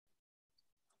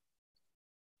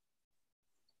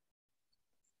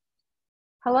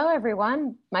Hello,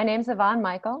 everyone. My name is Yvonne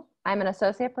Michael. I'm an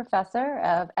associate professor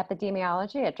of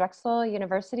epidemiology at Drexel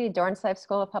University Dornsife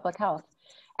School of Public Health,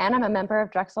 and I'm a member of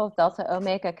Drexel's Delta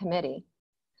Omega Committee.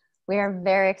 We are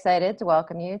very excited to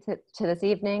welcome you to this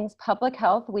evening's Public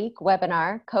Health Week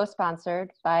webinar,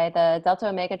 co-sponsored by the Delta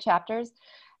Omega chapters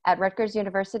at Rutgers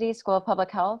University School of Public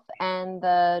Health and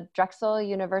the Drexel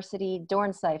University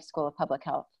Dornsife School of Public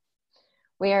Health.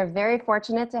 We are very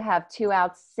fortunate to have two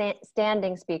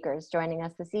outstanding speakers joining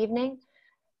us this evening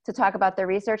to talk about their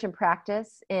research and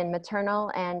practice in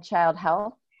maternal and child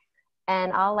health.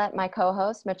 And I'll let my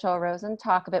co-host, Mitchell Rosen,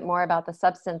 talk a bit more about the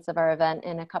substance of our event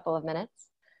in a couple of minutes.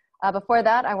 Before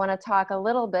that, I want to talk a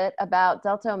little bit about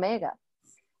Delta Omega.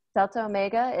 Delta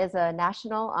Omega is a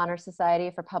National Honor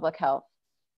Society for Public Health.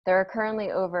 There are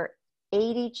currently over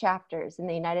 80 chapters in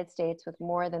the United States with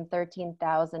more than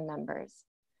 13,000 members.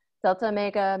 Delta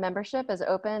Omega membership is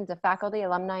open to faculty,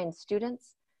 alumni, and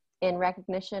students in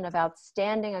recognition of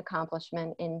outstanding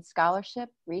accomplishment in scholarship,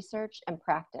 research, and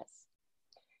practice.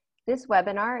 This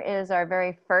webinar is our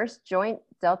very first joint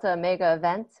Delta Omega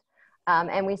event,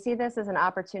 and we see this as an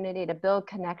opportunity to build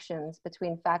connections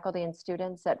between faculty and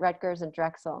students at Rutgers and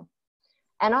Drexel,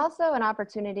 and also an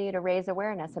opportunity to raise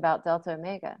awareness about Delta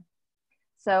Omega.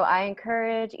 So I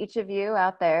encourage each of you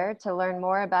out there to learn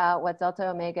more about what Delta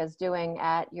Omega is doing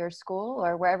at your school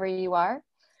or wherever you are.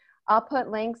 I'll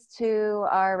put links to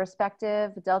our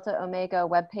respective Delta Omega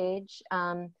webpage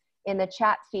in the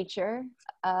chat feature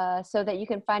so that you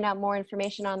can find out more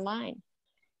information online.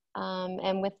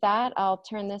 And with that, I'll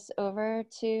turn this over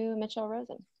to Mitchell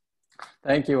Rosen.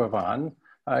 Thank you, Yvonne.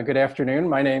 Good afternoon.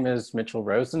 My name is Mitchell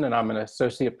Rosen, and I'm an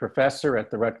associate professor at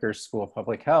the Rutgers School of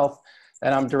Public Health,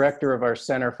 and I'm director of our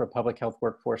Center for Public Health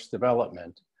Workforce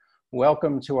Development.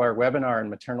 Welcome to our webinar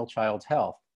on maternal child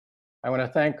health. I want to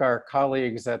thank our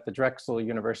colleagues at the Drexel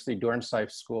University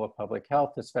Dornsife School of Public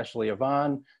Health, especially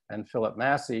Yvonne and Philip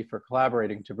Massey, for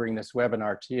collaborating to bring this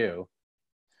webinar to you.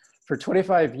 For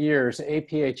 25 years,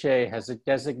 APHA has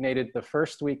designated the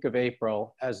first week of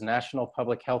April as National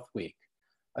Public Health Week,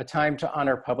 a time to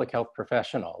honor public health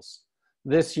professionals.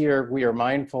 This year, we are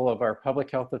mindful of our public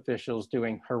health officials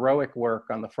doing heroic work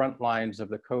on the front lines of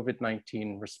the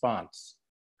COVID-19 response.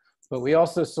 But we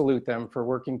also salute them for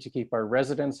working to keep our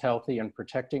residents healthy and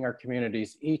protecting our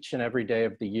communities each and every day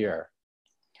of the year.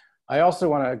 I also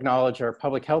want to acknowledge our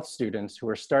public health students who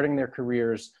are starting their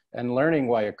careers and learning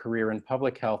why a career in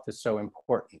public health is so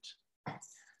important.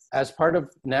 As part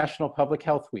of National Public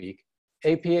Health Week,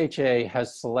 APHA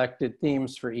has selected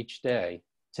themes for each day.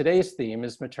 Today's theme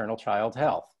is maternal child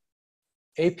health.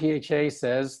 APHA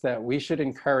says that we should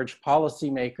encourage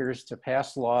policymakers to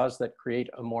pass laws that create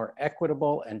a more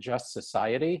equitable and just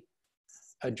society,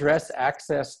 address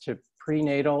access to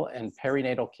prenatal and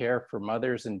perinatal care for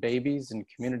mothers and babies in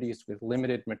communities with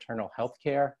limited maternal health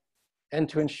care, and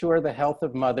to ensure the health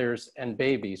of mothers and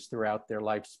babies throughout their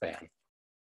lifespan.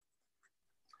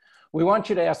 We want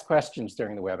you to ask questions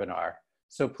during the webinar,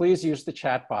 so please use the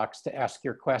chat box to ask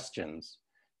your questions.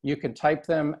 You can type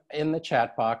them in the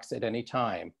chat box at any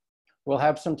time. We'll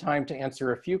have some time to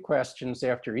answer a few questions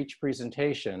after each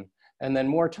presentation, and then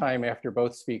more time after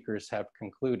both speakers have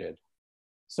concluded.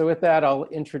 So with that, I'll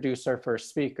introduce our first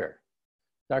speaker.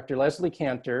 Dr. Leslie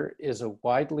Kantor is a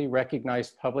widely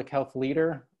recognized public health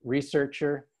leader,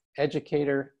 researcher,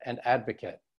 educator, and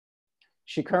advocate.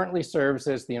 She currently serves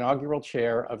as the inaugural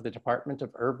chair of the Department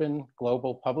of Urban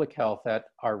Global Public Health at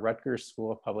our Rutgers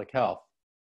School of Public Health.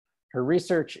 Her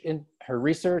research,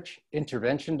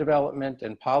 intervention development,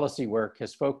 and policy work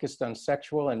has focused on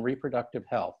sexual and reproductive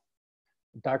health.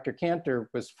 Dr. Kantor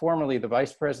was formerly the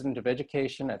Vice President of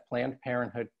Education at Planned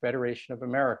Parenthood Federation of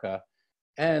America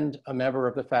and a member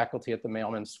of the faculty at the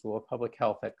Mailman School of Public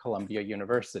Health at Columbia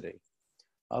University.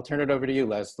 I'll turn it over to you,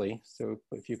 Leslie. So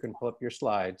if you can pull up your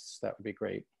slides, that would be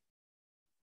great.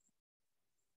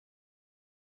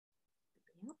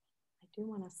 Yep, I do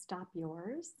want to stop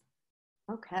yours.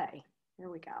 Okay, here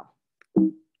we go.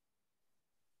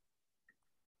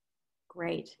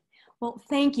 Great. Well,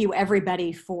 thank you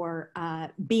everybody for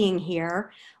being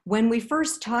here. When we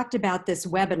first talked about this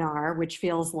webinar, which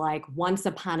feels like once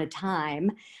upon a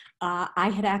time, I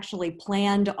had actually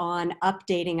planned on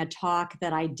updating a talk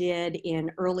that I did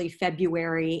in early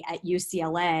February at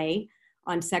UCLA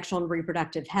on sexual and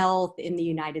reproductive health in the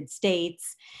United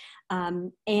States.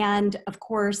 And of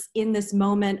course, in this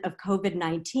moment of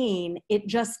COVID-19, it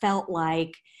just felt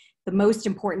like the most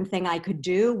important thing I could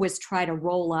do was try to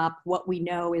roll up what we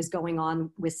know is going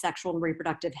on with sexual and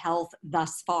reproductive health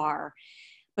thus far.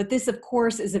 But this, of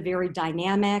course, is a very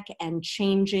dynamic and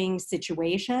changing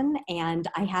situation. And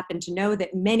I happen to know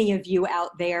that many of you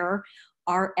out there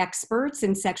are experts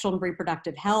in sexual and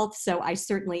reproductive health, so I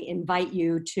certainly invite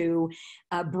you to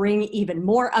bring even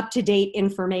more up-to-date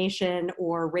information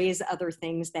or raise other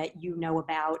things that you know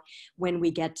about when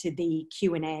we get to the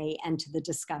Q&A and to the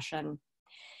discussion.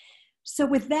 So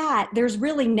with that, there's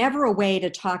really never a way to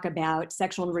talk about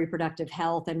sexual and reproductive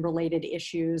health and related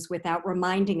issues without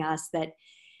reminding us that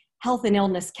health and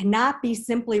illness cannot be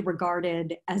simply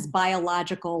regarded as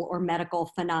biological or medical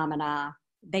phenomena.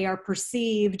 They are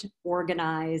perceived,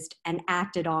 organized, and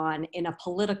acted on in a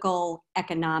political,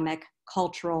 economic,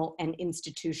 cultural, and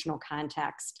institutional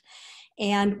context.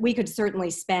 And we could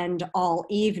certainly spend all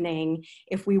evening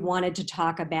if we wanted to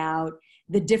talk about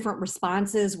the different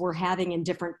responses we're having in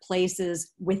different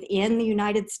places within the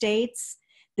United States,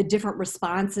 the different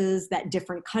responses that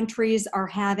different countries are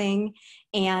having,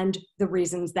 and the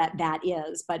reasons that that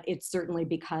is. But it's certainly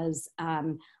because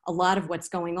a lot of what's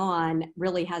going on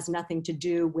really has nothing to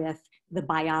do with the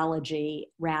biology.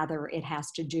 Rather, it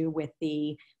has to do with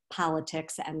the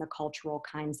politics and the cultural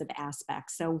kinds of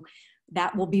aspects. So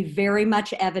that will be very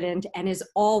much evident and is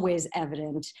always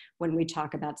evident when we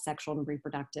talk about sexual and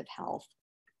reproductive health.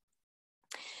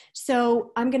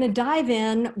 So I'm going to dive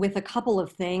in with a couple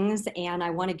of things, and I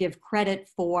want to give credit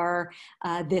for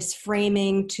this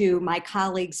framing to my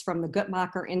colleagues from the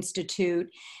Guttmacher Institute.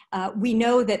 We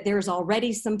know that there's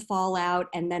already some fallout,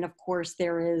 and then of course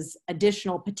there is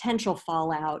additional potential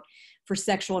fallout for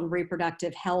sexual and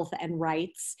reproductive health and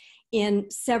rights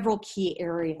in several key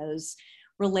areas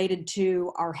related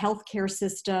to our healthcare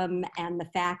system and the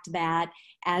fact that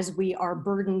as we are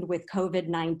burdened with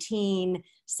COVID-19,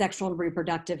 sexual and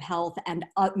reproductive health and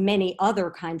many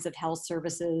other kinds of health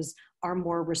services are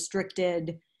more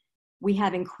restricted. We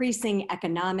have increasing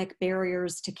economic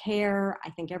barriers to care. I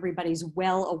think everybody's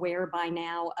well aware by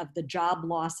now of the job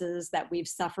losses that we've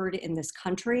suffered in this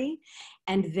country,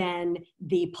 and then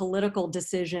the political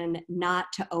decision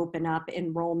not to open up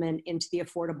enrollment into the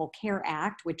Affordable Care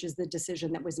Act, which is the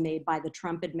decision that was made by the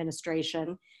Trump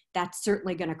administration. That's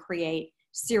certainly going to create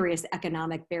serious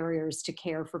economic barriers to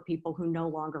care for people who no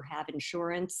longer have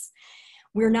insurance.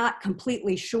 We're not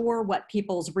completely sure what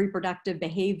people's reproductive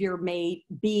behavior may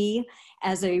be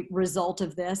as a result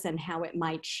of this and how it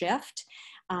might shift,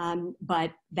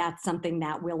 but that's something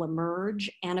that will emerge.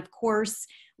 And of course,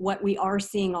 what we are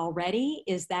seeing already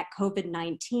is that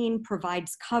COVID-19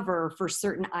 provides cover for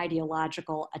certain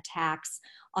ideological attacks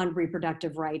on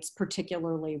reproductive rights,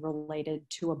 particularly related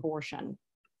to abortion.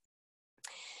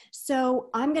 So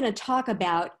I'm going to talk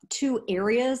about two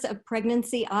areas of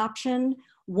pregnancy option.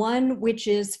 One, which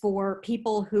is for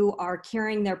people who are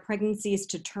carrying their pregnancies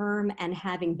to term and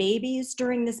having babies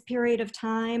during this period of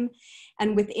time.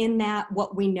 And within that,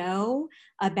 what we know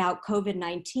about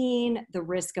COVID-19, the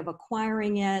risk of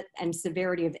acquiring it, and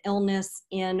severity of illness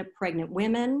in pregnant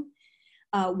women.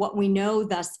 What we know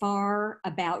thus far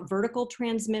about vertical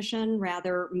transmission,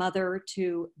 rather mother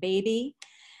to baby.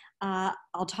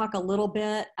 I'll talk a little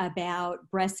bit about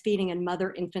breastfeeding and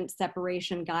mother-infant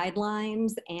separation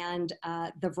guidelines and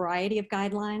the variety of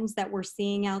guidelines that we're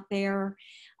seeing out there.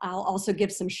 I'll also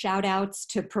give some shout outs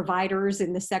to providers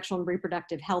in the sexual and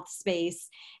reproductive health space,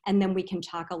 and then we can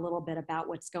talk a little bit about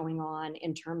what's going on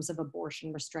in terms of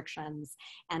abortion restrictions,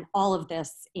 and all of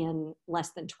this in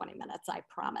less than 20 minutes, I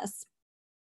promise.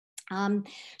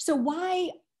 So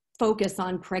why focus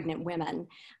on pregnant women?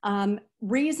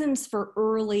 Reasons for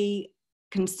early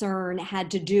concern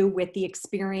had to do with the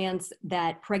experience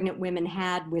that pregnant women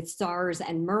had with SARS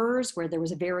and MERS, where there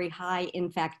was a very high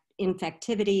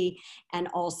infectivity and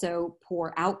also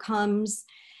poor outcomes.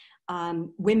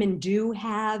 Women do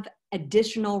have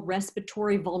additional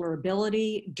respiratory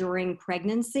vulnerability during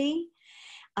pregnancy.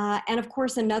 And of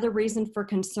course, another reason for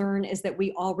concern is that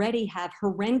we already have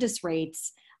horrendous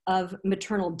rates of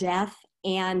maternal death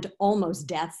and almost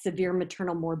death, severe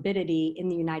maternal morbidity in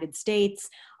the United States.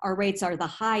 Our rates are the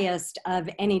highest of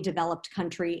any developed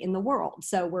country in the world.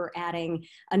 So we're adding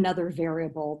another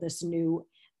variable, this new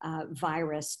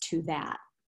virus, to that.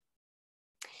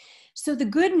 So the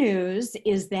good news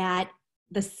is that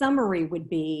the summary would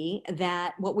be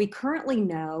that what we currently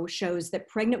know shows that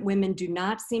pregnant women do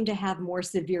not seem to have more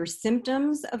severe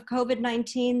symptoms of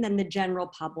COVID-19 than the general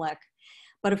public.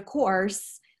 But of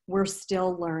course, we're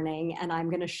still learning, and I'm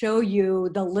going to show you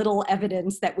the little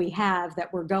evidence that we have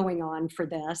that we're going on for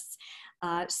this.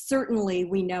 Certainly,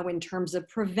 we know in terms of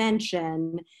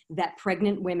prevention that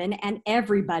pregnant women and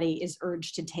everybody is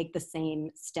urged to take the same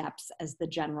steps as the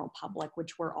general public,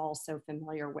 which we're all so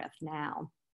familiar with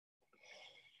now.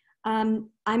 I'm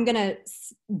going to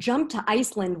jump to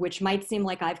Iceland, which might seem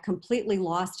like I've completely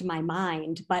lost my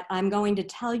mind, but I'm going to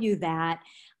tell you that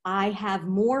I have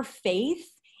more faith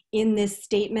in this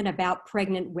statement about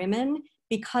pregnant women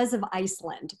because of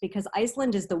Iceland, because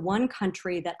Iceland is the one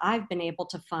country that I've been able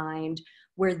to find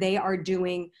where they are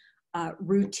doing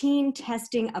routine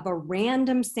testing of a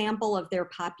random sample of their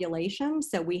population.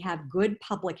 So we have good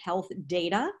public health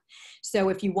data. So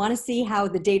if you want to see how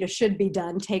the data should be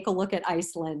done, take a look at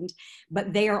Iceland.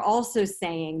 But they are also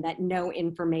saying that no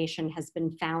information has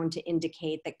been found to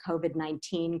indicate that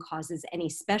COVID-19 causes any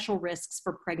special risks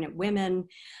for pregnant women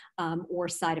or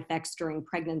side effects during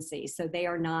pregnancy. So they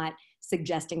are not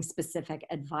suggesting specific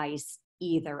advice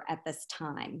either at this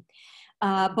time.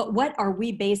 But what are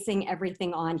we basing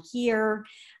everything on here?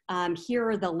 Here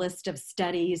are the list of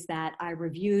studies that I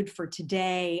reviewed for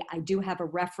today. I do have a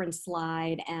reference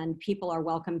slide, and people are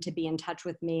welcome to be in touch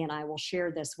with me, and I will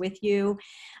share this with you.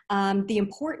 The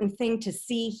important thing to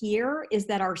see here is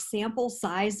that our sample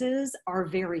sizes are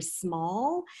very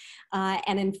small.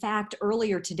 And in fact,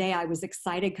 earlier today, I was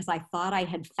excited because I thought I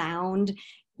had found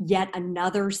yet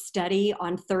another study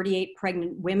on 38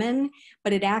 pregnant women,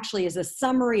 but it actually is a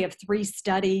summary of 3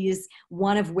 studies,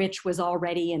 one of which was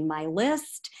already in my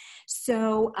list.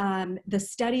 So the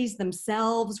studies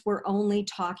themselves were only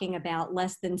talking about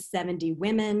less than 70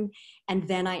 women. And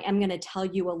then I am going to tell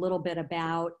you a little bit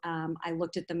about, I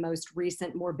looked at the most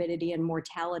recent Morbidity and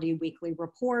Mortality Weekly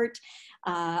Report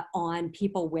on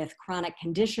people with chronic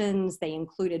conditions. They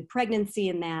included pregnancy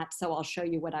in that. So I'll show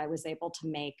you what I was able to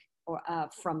make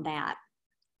from that.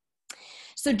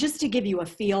 So just to give you a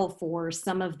feel for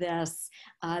some of this,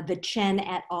 the Chen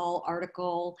et al.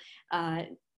 Article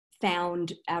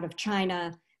found out of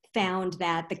China found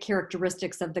that the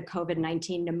characteristics of the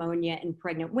COVID-19 pneumonia in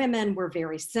pregnant women were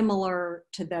very similar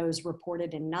to those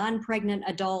reported in non-pregnant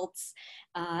adults.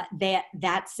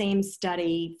 That same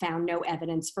study found no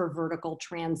evidence for vertical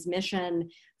transmission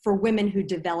for women who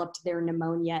developed their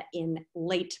pneumonia in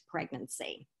late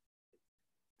pregnancy.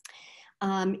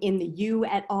 In the Yu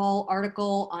et al.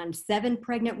 Article on 7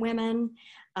 pregnant women,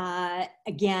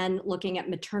 again, looking at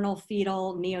maternal,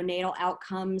 fetal, neonatal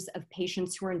outcomes of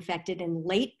patients who were infected in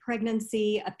late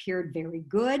pregnancy appeared very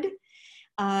good.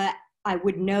 I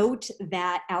would note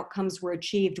that outcomes were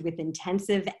achieved with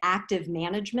intensive active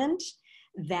management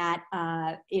that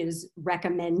is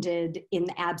recommended in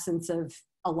the absence of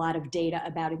a lot of data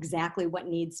about exactly what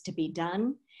needs to be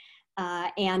done.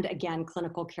 And again,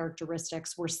 clinical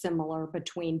characteristics were similar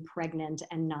between pregnant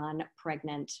and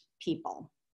non-pregnant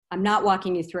people. I'm not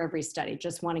walking you through every study,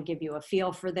 just want to give you a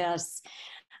feel for this.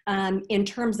 In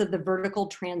terms of the vertical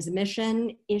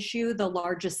transmission issue, the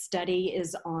largest study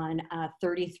is on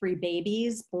 33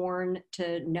 babies born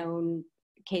to known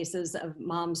cases of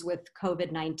moms with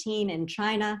COVID-19 in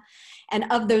China. And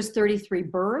of those 33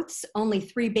 births, only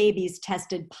 3 babies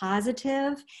tested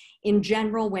positive. In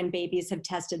general, when babies have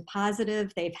tested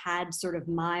positive, they've had sort of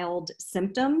mild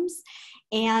symptoms.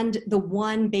 And the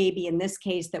one baby in this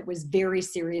case that was very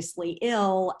seriously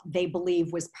ill, they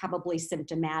believe was probably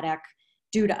symptomatic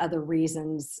due to other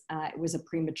reasons. It was a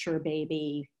premature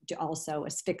baby, also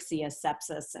asphyxia,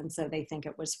 sepsis, and so they think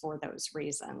it was for those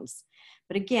reasons.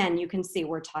 But again, you can see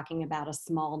we're talking about a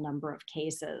small number of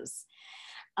cases.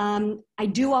 I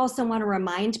do also want to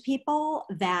remind people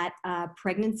that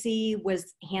pregnancy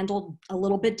was handled a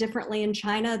little bit differently in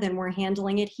China than we're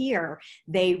handling it here.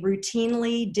 They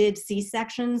routinely did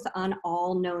C-sections on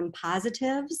all known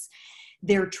positives.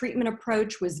 Their treatment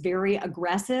approach was very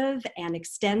aggressive and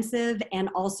extensive and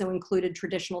also included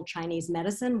traditional Chinese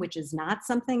medicine, which is not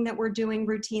something that we're doing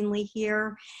routinely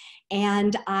here.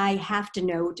 And I have to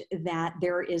note that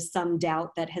there is some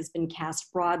doubt that has been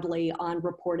cast broadly on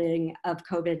reporting of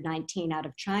COVID-19 out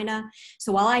of China.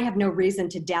 So while I have no reason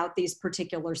to doubt these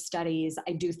particular studies,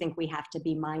 I do think we have to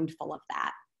be mindful of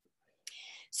that.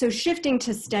 So shifting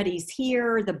to studies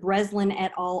here, the Breslin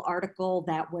et al. Article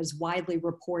that was widely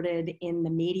reported in the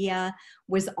media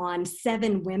was on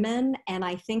 7 women. And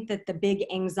I think that the big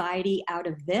anxiety out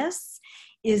of this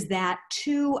is that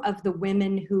 2 of the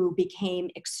women who became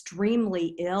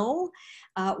extremely ill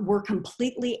were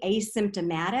completely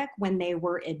asymptomatic when they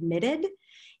were admitted.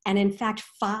 And in fact,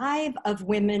 5 of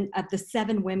the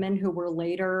 7 women who were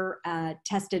later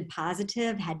tested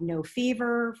positive had no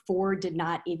fever. 4 did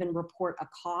not even report a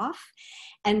cough.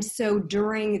 And so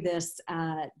during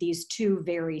these 2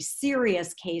 very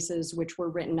serious cases, which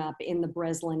were written up in the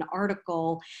Breslin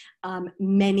article,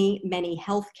 many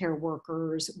healthcare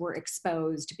workers were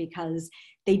exposed because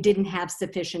they didn't have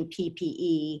sufficient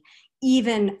PPE,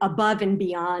 even above and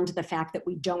beyond the fact that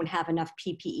we don't have enough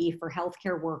PPE for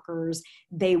healthcare workers.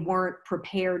 They weren't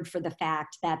prepared for the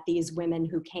fact that these women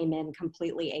who came in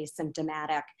completely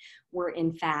asymptomatic were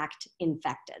in fact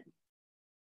infected.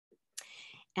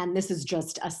 And this is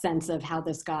just a sense of how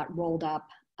this got rolled up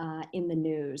in the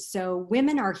news. So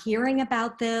women are hearing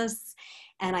about this.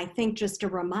 And I think just a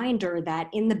reminder that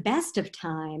in the best of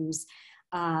times,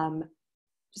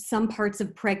 some parts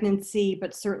of pregnancy,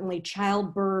 but certainly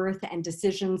childbirth and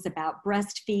decisions about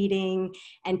breastfeeding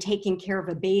and taking care of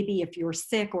a baby if you're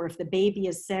sick or if the baby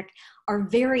is sick are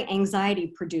very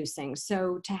anxiety producing.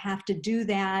 So to have to do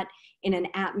that in an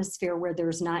atmosphere where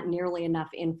there's not nearly enough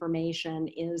information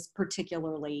is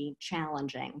particularly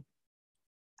challenging.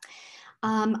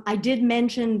 I did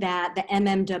mention that the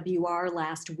MMWR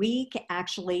last week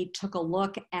actually took a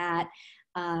look at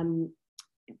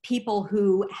people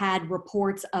who had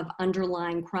reports of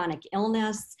underlying chronic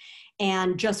illness,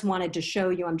 and just wanted to show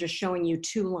you, I'm just showing you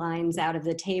 2 lines out of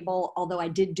the table, although I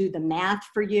did do the math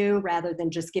for you rather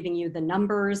than just giving you the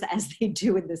numbers as they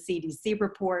do in the CDC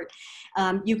report.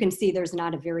 You can see there's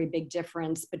not a very big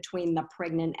difference between the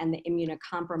pregnant and the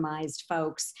immunocompromised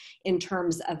folks in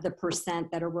terms of the percent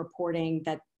that are reporting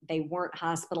that they weren't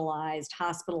hospitalized,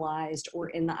 or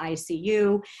in the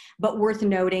ICU. But worth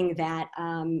noting that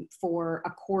for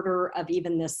a quarter of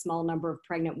even this small number of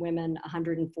pregnant women,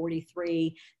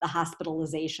 143, the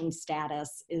hospitalization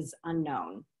status is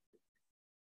unknown.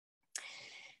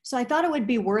 So I thought it would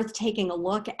be worth taking a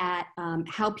look at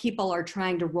how people are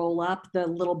trying to roll up the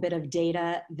little bit of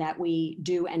data that we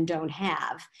do and don't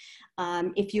have.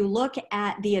 If you look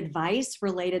at the advice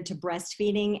related to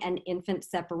breastfeeding and infant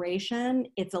separation,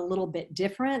 it's a little bit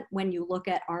different when you look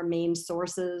at our main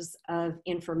sources of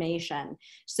information.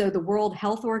 So the World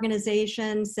Health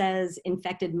Organization says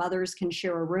infected mothers can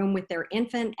share a room with their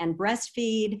infant and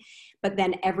breastfeed, but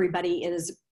then everybody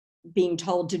is being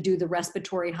told to do the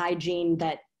respiratory hygiene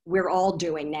that we're all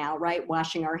doing now, right?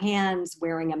 Washing our hands,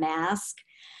 wearing a mask.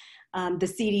 The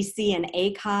CDC and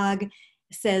ACOG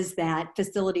says that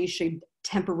facilities should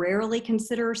temporarily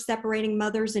consider separating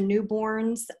mothers and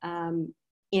newborns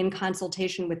in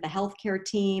consultation with the healthcare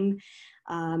team.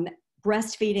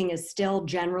 Breastfeeding is still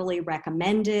generally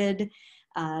recommended.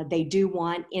 They do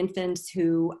want infants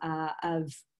who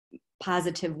of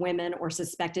positive women or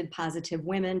suspected positive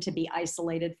women to be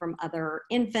isolated from other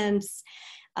infants.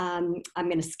 I'm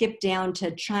going to skip down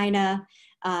to China.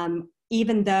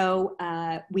 Even though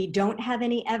we don't have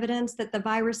any evidence that the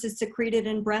virus is secreted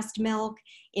in breast milk,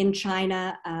 in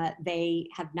China, they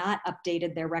have not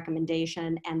updated their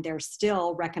recommendation and they're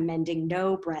still recommending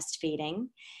no breastfeeding.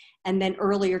 And then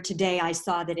earlier today, I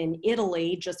saw that in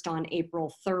Italy, just on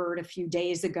April 3rd, a few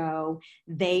days ago,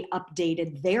 they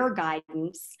updated their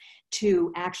guidance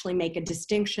to actually make a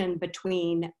distinction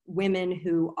between women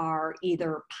who are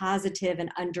either positive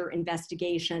and under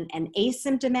investigation and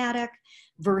asymptomatic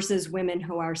versus women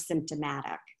who are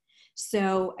symptomatic.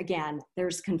 So again,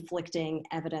 there's conflicting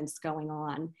evidence going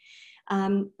on.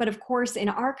 But of course, in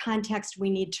our context, we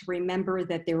need to remember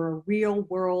that there are real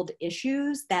world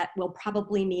issues that will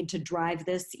probably need to drive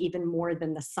this even more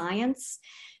than the science.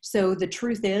 So the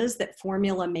truth is that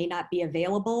formula may not be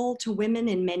available to women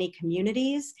in many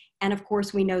communities. And of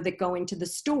course, we know that going to the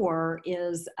store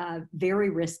is very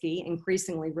risky,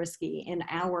 increasingly risky in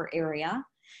our area.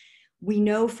 We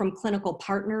know from clinical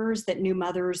partners that new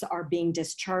mothers are being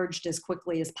discharged as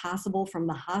quickly as possible from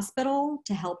the hospital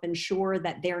to help ensure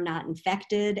that they're not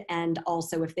infected, and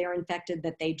also if they're infected,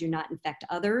 that they do not infect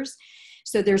others.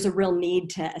 So there's a real need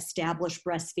to establish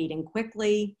breastfeeding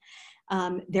quickly.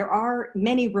 There are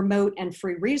many remote and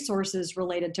free resources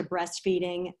related to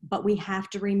breastfeeding, but we have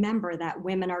to remember that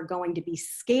women are going to be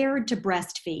scared to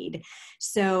breastfeed.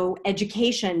 So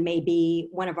education may be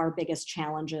one of our biggest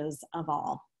challenges of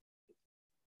all.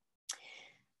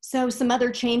 So some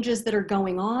other changes that are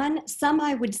going on, some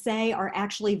I would say are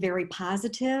actually very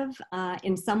positive.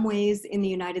 In some ways in the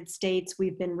United States,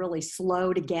 we've been really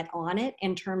slow to get on it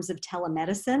in terms of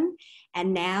telemedicine.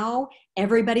 And now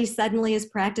everybody suddenly is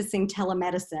practicing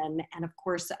telemedicine. And of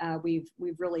course, we've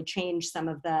really changed some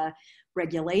of the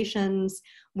regulations.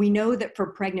 We know that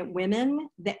for pregnant women,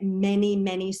 that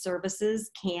many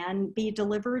services can be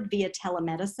delivered via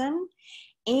telemedicine.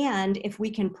 And if we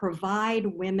can provide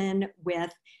women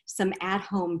with some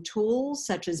at-home tools,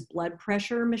 such as blood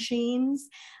pressure machines,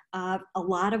 a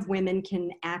lot of women can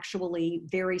actually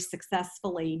very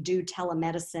successfully do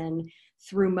telemedicine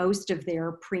through most of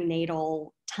their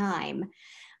prenatal time.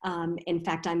 In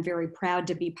fact, I'm very proud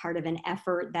to be part of an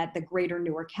effort that the Greater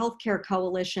Newark Healthcare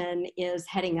Coalition is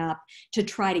heading up to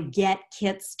try to get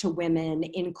kits to women,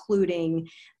 including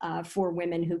for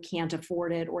women who can't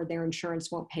afford it or their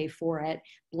insurance won't pay for it,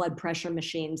 blood pressure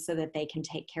machines so that they can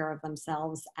take care of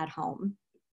themselves at home.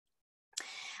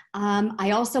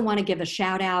 I also want to give a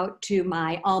shout out to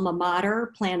my alma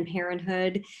mater, Planned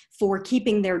Parenthood, for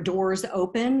keeping their doors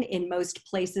open in most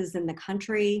places in the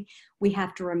country. We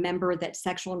have to remember that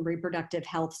sexual and reproductive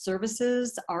health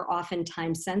services are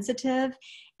oftentimes sensitive.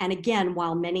 And again,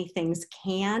 while many things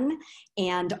can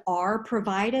and are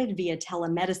provided via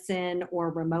telemedicine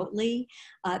or remotely,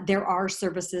 there are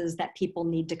services that people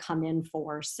need to come in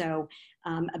for. So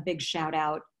a big shout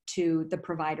out to the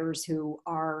providers who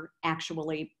are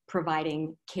actually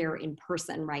providing care in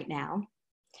person right now.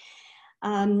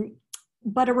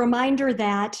 But a reminder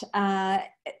that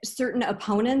certain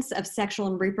opponents of sexual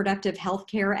and reproductive health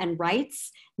care and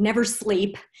rights never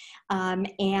sleep,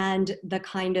 and the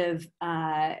kind of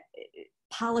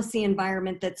policy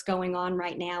environment that's going on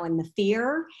right now and the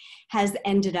fear has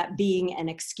ended up being an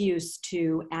excuse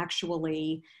to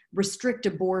actually restrict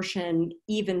abortion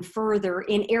even further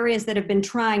in areas that have been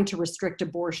trying to restrict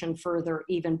abortion further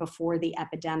even before the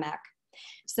epidemic.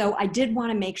 So I did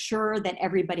want to make sure that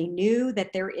everybody knew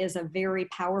that there is a very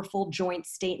powerful joint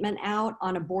statement out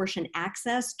on abortion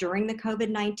access during the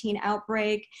COVID-19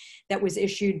 outbreak that was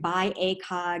issued by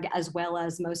ACOG as well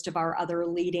as most of our other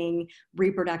leading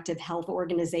reproductive health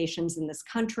organizations in this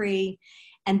country.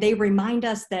 And they remind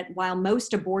us that while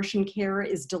most abortion care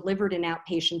is delivered in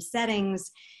outpatient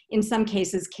settings, in some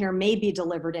cases care may be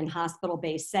delivered in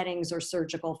hospital-based settings or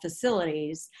surgical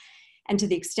facilities. And to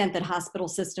the extent that hospital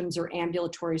systems or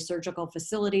ambulatory surgical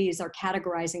facilities are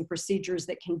categorizing procedures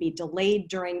that can be delayed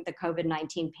during the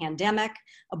COVID-19 pandemic,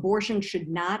 abortion should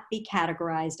not be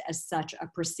categorized as such a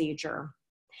procedure.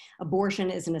 Abortion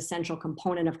is an essential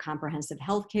component of comprehensive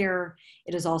health care.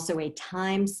 It is also a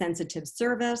time-sensitive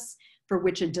service for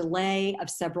which a delay of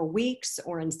several weeks,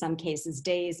 or in some cases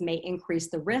days, may increase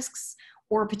the risks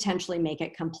or potentially make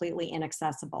it completely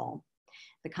inaccessible.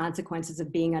 The consequences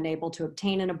of being unable to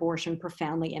obtain an abortion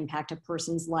profoundly impact a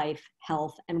person's life,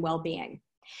 health, and well-being.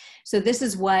 So this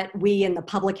is what we in the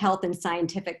public health and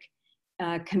scientific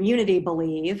community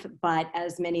believe, but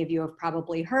as many of you have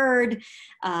probably heard,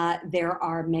 there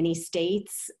are many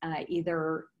states,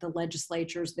 either the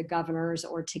legislatures, the governors,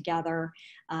 or together,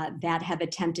 that have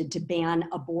attempted to ban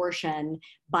abortion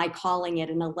by calling it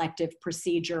an elective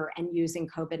procedure and using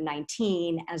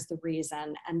COVID-19 as the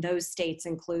reason. And those states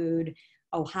include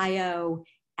Ohio,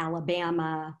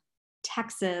 Alabama,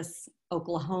 Texas,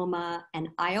 Oklahoma, and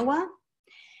Iowa.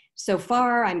 So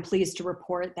far, I'm pleased to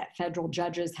report that federal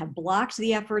judges have blocked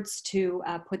the efforts to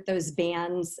put those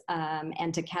bans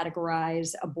and to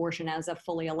categorize abortion as a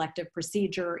fully elective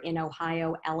procedure in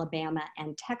Ohio, Alabama,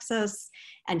 and Texas,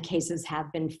 and cases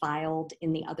have been filed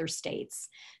in the other states.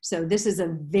 So this is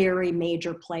a very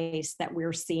major place that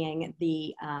we're seeing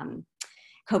the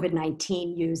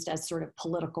COVID-19 used as sort of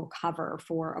political cover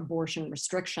for abortion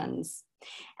restrictions.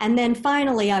 And then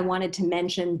finally, I wanted to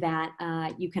mention that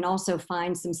you can also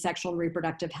find some sexual and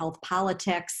reproductive health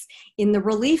politics in the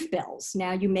relief bills.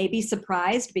 Now, you may be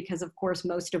surprised because, of course,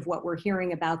 most of what we're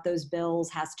hearing about those bills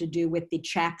has to do with the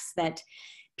checks that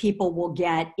people will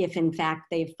get if, in fact,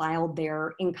 they've filed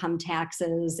their income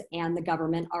taxes and the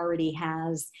government already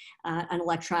has an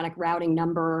electronic routing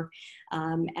number.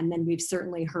 And then we've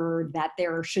certainly heard that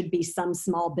there should be some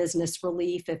small business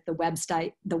relief if the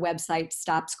website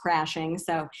stops crashing.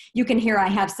 So you can hear I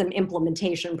have some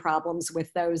implementation problems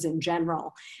with those in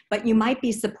general. But you might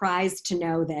be surprised to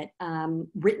know that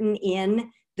written in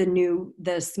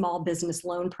the small business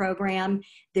loan program,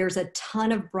 there's a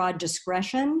ton of broad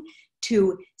discretion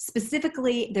to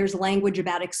specifically, there's language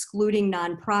about excluding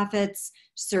nonprofits,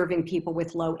 serving people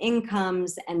with low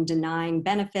incomes, and denying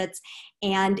benefits.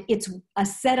 And it's a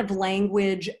set of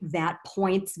language that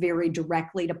points very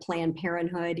directly to Planned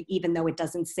Parenthood, even though it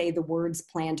doesn't say the words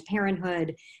Planned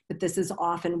Parenthood, but this is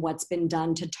often what's been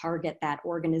done to target that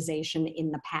organization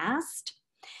in the past.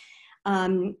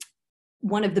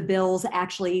 One of the bills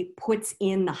actually puts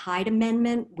in the Hyde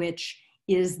Amendment, which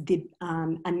is the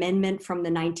amendment from the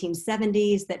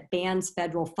 1970s that bans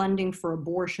federal funding for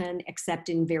abortion except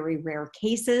in very rare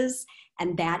cases,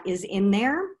 and that is in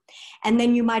there. And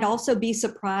then you might also be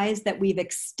surprised that we've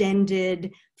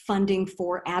extended funding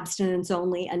for abstinence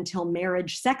only until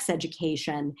marriage sex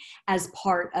education as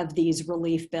part of these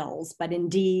relief bills. But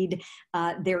indeed,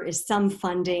 there is some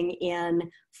funding in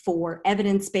for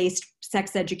evidence-based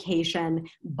sex education,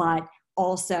 but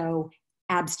also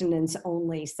abstinence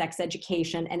only sex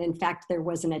education. And in fact, there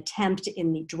was an attempt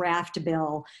in the draft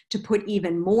bill to put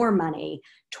even more money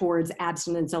towards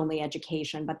abstinence only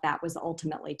education, but that was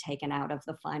ultimately taken out of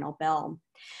the final bill.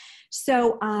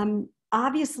 So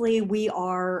obviously we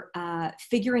are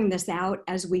figuring this out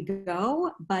as we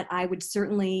go, but I would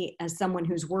certainly, as someone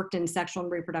who's worked in sexual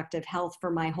and reproductive health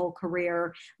for my whole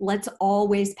career, let's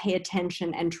always pay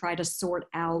attention and try to sort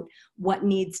out what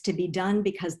needs to be done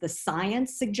because the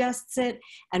science suggests it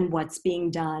and what's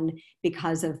being done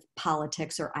because of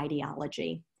politics or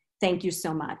ideology. Thank you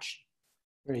so much.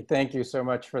 Great, thank you so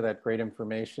much for that great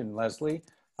information, Leslie.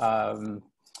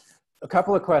 A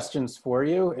couple of questions for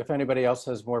you. If anybody else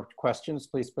has more questions,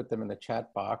 please put them in the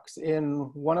chat box. In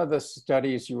one of the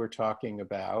studies you were talking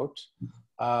about,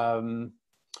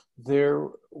 there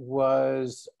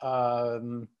was,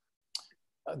 the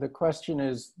question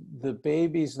is, the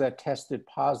babies that tested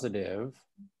positive,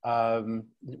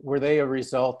 were they a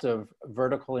result of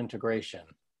vertical integration?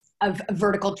 Of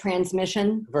vertical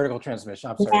transmission? Vertical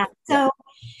transmission, I'm sorry. Yeah.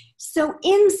 So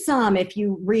in some, if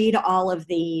you read all of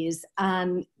these,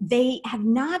 they have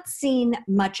not seen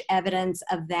much evidence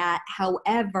of that.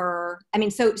 However, I mean,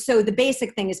 so the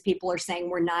basic thing is people are saying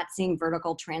we're not seeing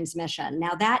vertical transmission.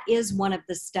 Now that is one of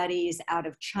the studies out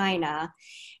of China,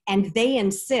 and they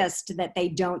insist that they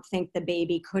don't think the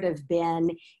baby could have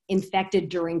been infected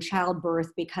during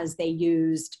childbirth because they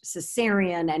used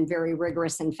cesarean and very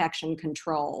rigorous infection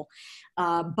control.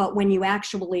 But when you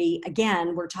actually,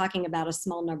 again, we're talking about a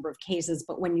small number of cases,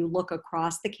 but when you look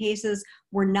across the cases,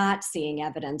 we're not seeing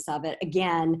evidence of it.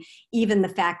 Again, even the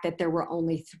fact that there were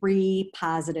only 3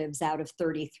 positives out of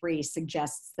 33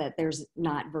 suggests that there's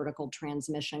not vertical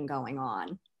transmission going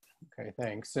on. Okay,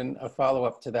 thanks. And a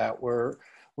follow-up to that,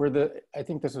 I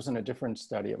think this was in a different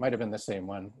study, it might have been the same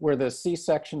one, were the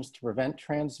C-sections to prevent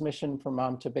transmission from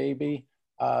mom to baby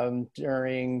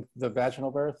during the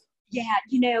vaginal birth? Yeah,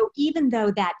 you know, even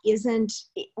though that isn't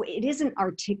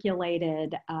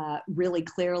articulated really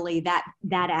clearly, that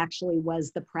actually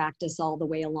was the practice all the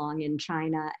way along in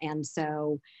China. And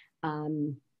so,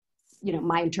 you know,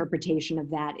 my interpretation of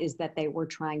that is that they were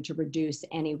trying to reduce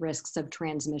any risks of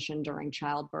transmission during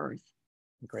childbirth.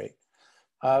 Great.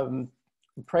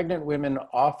 Pregnant women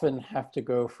often have to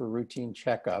go for routine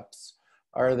checkups.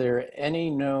 Are there any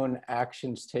known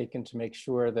actions taken to make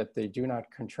sure that they do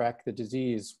not contract the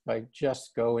disease by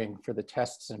just going for the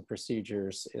tests and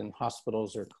procedures in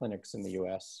hospitals or clinics in the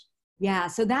US? Yeah,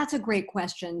 so that's a great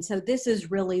question. So this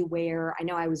is really where I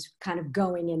know I was kind of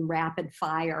going in rapid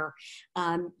fire.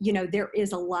 You know, there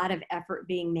is a lot of effort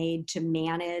being made to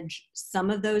manage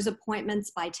some of those appointments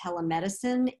by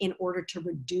telemedicine in order to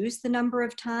reduce the number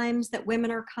of times that women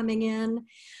are coming in.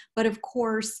 But of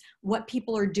course, what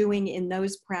people are doing in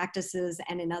those practices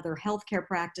and in other healthcare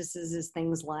practices is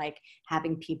things like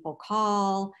having people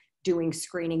call, doing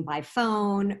screening by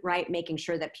phone, right? Making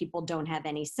sure that people don't have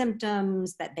any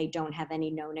symptoms, that they don't have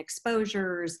any known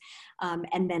exposures.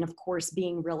 And then of course,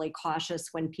 being really cautious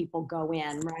when people go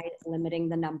in, right? Limiting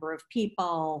the number of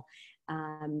people.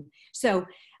 So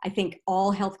I think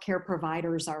all healthcare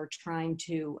providers are trying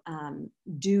to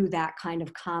do that kind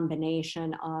of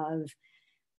combination of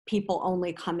people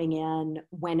only coming in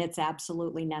when it's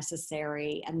absolutely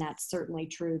necessary. And that's certainly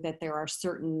true that there are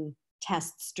certain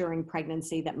tests during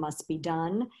pregnancy that must be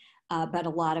done, but a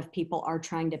lot of people are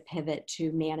trying to pivot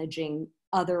to managing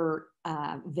other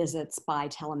visits by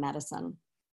telemedicine.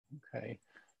 Okay,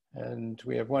 and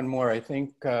we have one more, I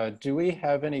think. Do we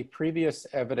have any previous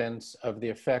evidence of the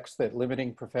effects that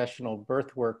limiting professional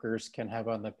birth workers can have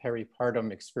on the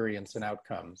peripartum experience and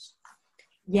outcomes?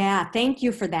 Yeah, thank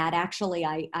you for that. Actually,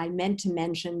 I meant to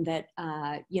mention that,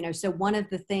 you know, so one of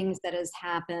the things that has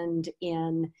happened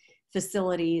in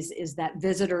facilities is that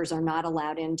visitors are not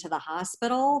allowed into the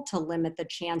hospital to limit the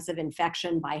chance of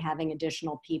infection by having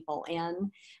additional people in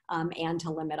and to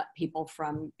limit people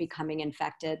from becoming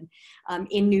infected.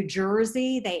 In New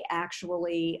Jersey, they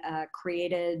actually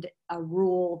created a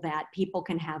rule that people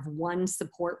can have one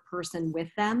support person with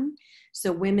them.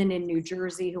 So women in New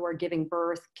Jersey who are giving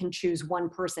birth can choose one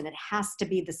person. It has to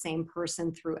be the same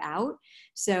person throughout.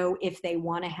 So if they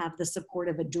want to have the support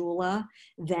of a doula,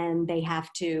 then they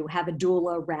have to have a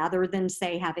doula rather than,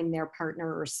 say, having their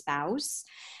partner or spouse.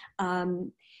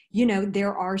 You know,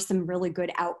 there are some really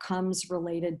good outcomes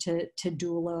related to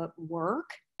doula work.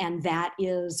 And that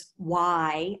is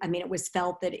why, I mean, it was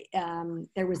felt that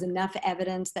there was enough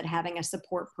evidence that having a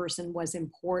support person was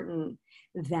important,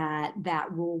 that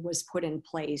that rule was put in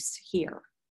place here.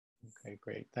 Okay,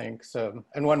 great, thanks.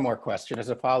 And one more question as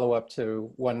a follow-up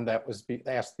to one that was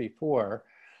asked before.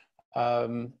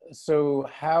 So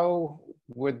how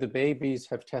would the babies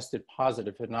have tested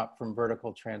positive if not from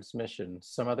vertical transmission?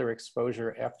 Some other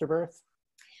exposure after birth?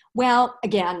 Well,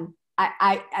 again,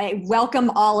 I welcome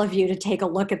all of you to take a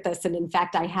look at this. And in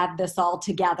fact, I have this all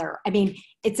together. I mean,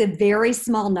 it's a very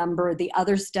small number. The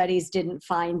other studies didn't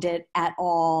find it at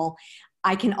all.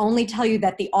 I can only tell you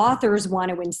that the authors want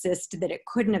to insist that it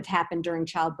couldn't have happened during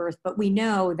childbirth, but we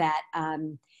know that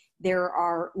there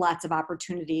are lots of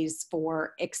opportunities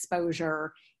for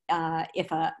exposure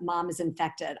if a mom is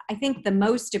infected. I think the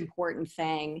most important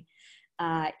thing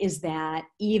is that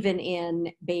even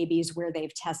in babies where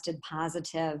they've tested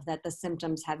positive, that the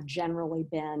symptoms have generally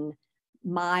been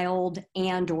mild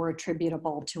and or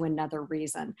attributable to another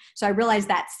reason. So I realize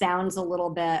that sounds a little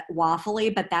bit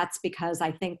waffly, but that's because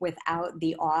I think without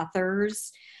the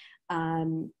authors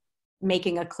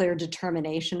making a clear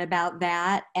determination about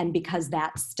that, and because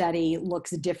that study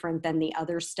looks different than the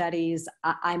other studies,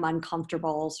 I'm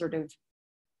uncomfortable sort of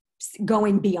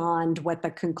going beyond what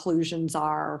the conclusions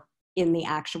are in the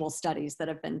actual studies that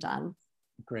have been done.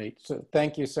 Great. So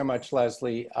thank you so much,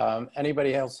 Leslie.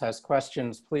 Anybody else has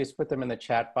questions, please put them in the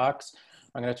chat box.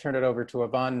 I'm going to turn it over to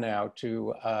Yvonne now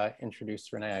to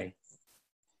introduce Renee.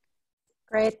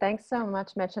 Great. Thanks so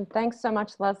much, Mitch. And thanks so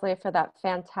much, Leslie, for that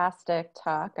fantastic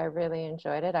talk. I really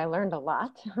enjoyed it. I learned a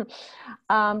lot.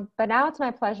 But now it's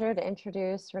my pleasure to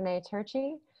introduce Renee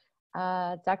Turchi.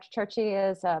 Dr.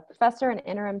 Turchi is a professor and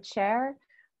interim chair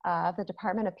of the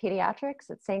Department of Pediatrics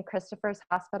at St. Christopher's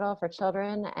Hospital for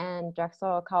Children and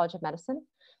Drexel College of Medicine.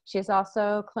 She is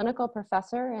also clinical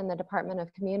professor in the Department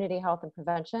of Community Health and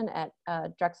Prevention at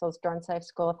Drexel's Dornsife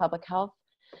School of Public Health.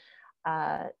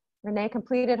 Renee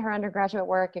completed her undergraduate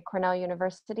work at Cornell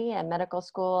University and medical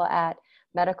school at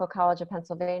Medical College of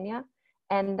Pennsylvania,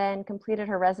 and then completed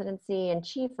her residency and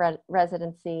chief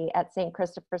residency at St.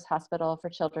 Christopher's Hospital for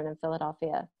Children in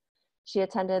Philadelphia. She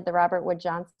attended the Robert Wood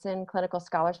Johnson Clinical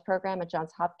Scholars Program at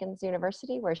Johns Hopkins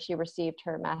University, where she received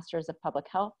her Master's of Public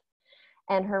Health.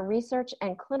 And her research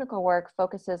and clinical work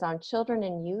focuses on children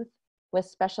and youth with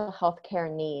special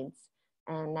healthcare needs.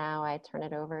 And now I turn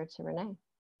it over to Renee.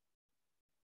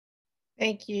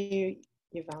 Thank you,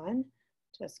 Yvonne.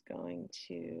 Just going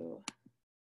to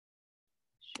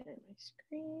share my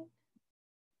screen.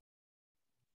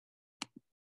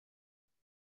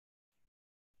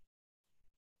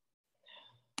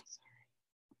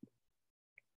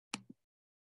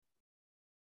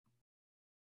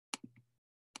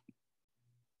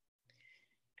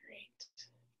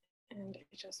 And I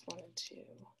just wanted to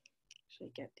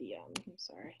actually get the, I'm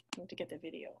sorry, I need to get the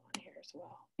video on here as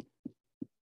well.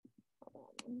 Hold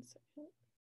on 1 second.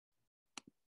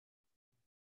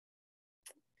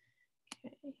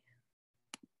 Okay.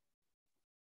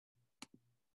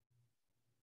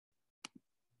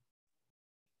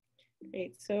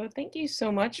 Great, so thank you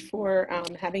so much for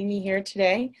having me here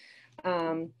today.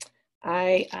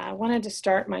 I wanted to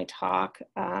start my talk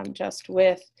just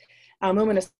with a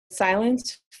moment of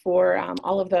silence for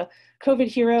all of the COVID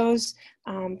heroes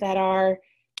that are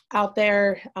out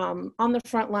there on the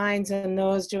front lines, and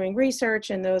those doing research,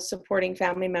 and those supporting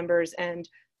family members, and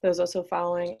those also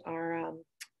following our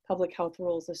public health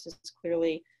rules. This is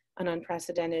clearly an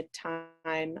unprecedented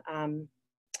time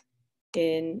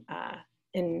in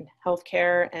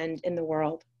healthcare and in the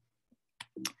world.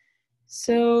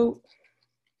 So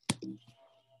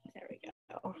there we go.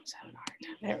 I'm having a hard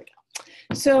time. There we go.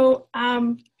 So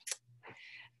I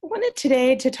wanted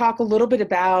today to talk a little bit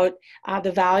about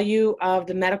the value of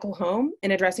the medical home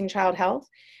in addressing child health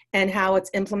and how it's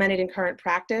implemented in current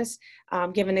practice.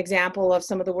 Give an example of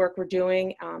some of the work we're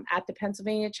doing at the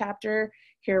Pennsylvania chapter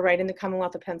here right in the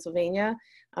Commonwealth of Pennsylvania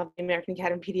of the American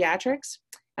Academy of Pediatrics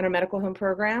and our medical home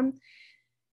program.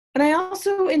 And I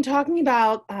also, in talking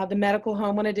about the medical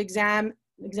home, wanted to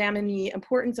examine the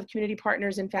importance of community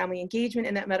partners and family engagement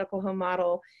in that medical home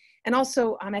model. And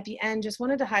also at the end, just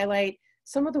wanted to highlight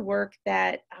some of the work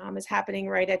that is happening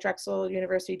right at Drexel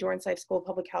University Dornsife School of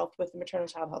Public Health with the Maternal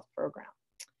and Child Health program.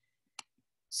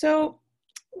 So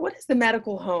what is the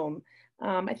medical home?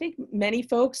 I think many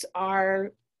folks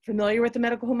are familiar with the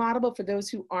medical home model, but for those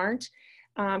who aren't,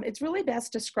 it's really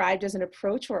best described as an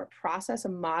approach or a process, a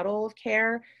model of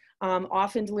care,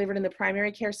 often delivered in the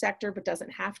primary care sector, but doesn't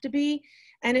have to be.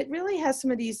 And it really has some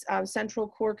of these central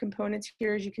core components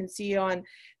here, as you can see on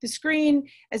the screen,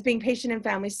 as being patient and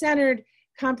family-centered,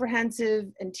 comprehensive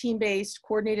and team-based,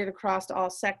 coordinated across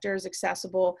all sectors,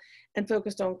 accessible, and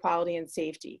focused on quality and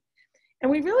safety.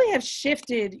 And we really have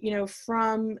shifted,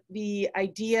 from the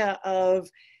idea of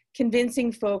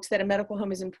convincing folks that a medical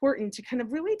home is important to kind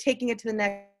of really taking it to the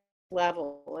next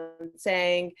level and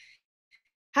saying,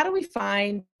 how do we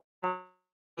find a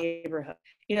neighborhood?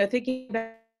 Thinking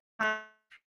about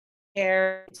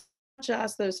care, it's not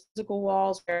just those physical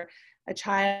walls where a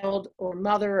child or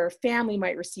mother or family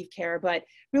might receive care, but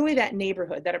really that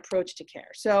neighborhood, that approach to care.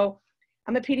 So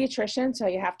I'm a pediatrician, so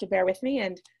you have to bear with me,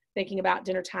 and thinking about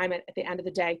dinner time at the end of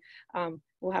the day.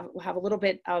 We'll have a little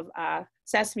bit of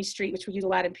Sesame Street, which we use a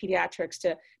lot in pediatrics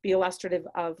to be illustrative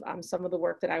of some of the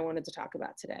work that I wanted to talk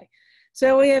about today.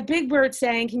 So we have Big Bird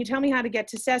saying, can you tell me how to get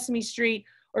to Sesame Street,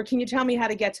 or can you tell me how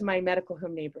to get to my medical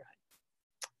home neighborhood?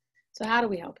 So how do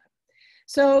we help him?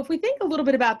 So if we think a little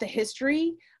bit about the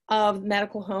history of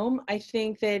medical home, I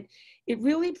think that it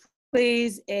really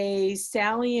plays a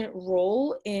salient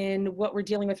role in what we're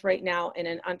dealing with right now in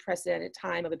an unprecedented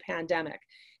time of a pandemic,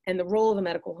 and the role of the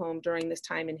medical home during this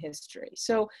time in history.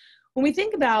 So when we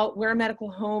think about where a medical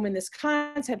home and this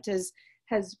concept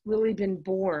has really been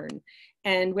born,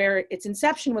 and where its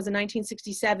inception was in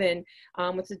 1967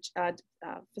 with a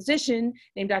physician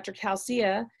named Dr.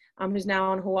 Calcia, who's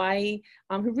now in Hawaii,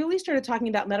 who really started talking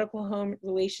about medical home in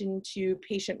relation to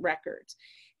patient records.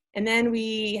 And then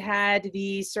we had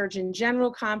the Surgeon General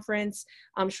Conference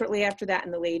shortly after that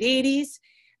in the late 80s.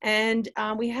 And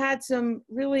we had some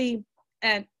really,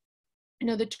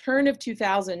 the turn of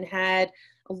 2000 had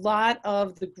a lot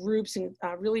of the groups and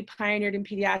really pioneered in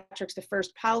pediatrics. The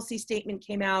first policy statement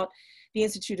came out. The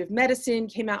Institute of Medicine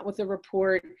came out with a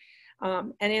report.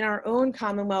 And in our own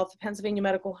Commonwealth, the Pennsylvania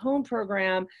Medical Home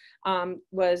Program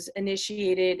was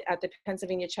initiated at the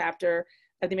Pennsylvania chapter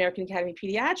of the American Academy of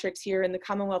Pediatrics here in the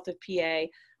Commonwealth of PA,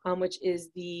 which is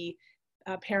the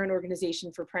parent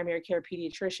organization for primary care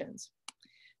pediatricians.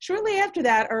 Shortly after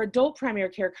that, our adult primary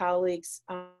care colleagues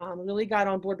really got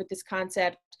on board with this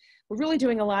concept. We're really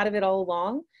doing a lot of it all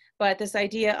along, but this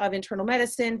idea of internal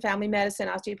medicine, family medicine,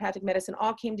 osteopathic medicine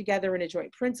all came together in a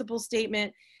joint principle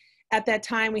statement. At that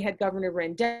time, we had Governor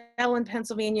Rendell in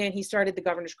Pennsylvania, and he started the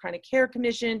Governor's Chronic Care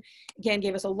Commission. Again,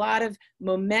 gave us a lot of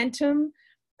momentum.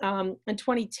 In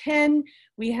 2010,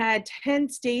 we had 10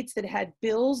 states that had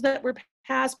bills that were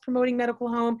passed promoting medical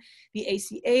home. The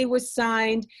ACA was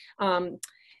signed.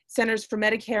 Centers for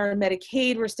Medicare and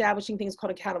Medicaid were establishing things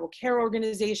called accountable care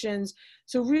organizations.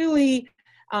 So really,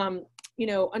 under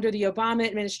the Obama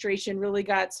administration, really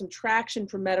got some traction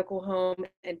for medical home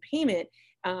and payment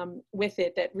with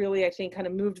it that really, I think, kind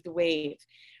of moved the wave.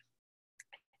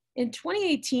 In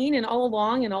 2018 and all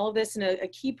along, and all of this, and a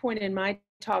key point in my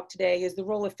talk today is the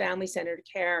role of family-centered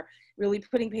care, really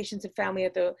putting patients and family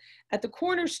at the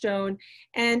cornerstone.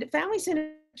 And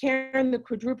family-centered care and the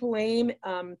quadruple aim,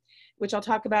 which I'll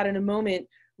talk about in a moment,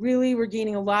 really we're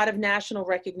gaining a lot of national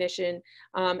recognition,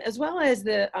 as well as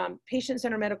the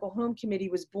Patient-Centered Medical Home Committee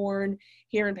was born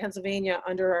here in Pennsylvania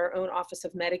under our own Office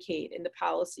of Medicaid in the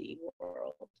policy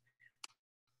world.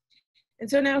 And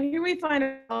so now here we find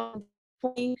ourselves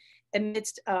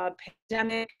amidst a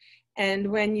pandemic.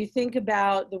 And when you think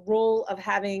about the role of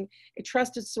having a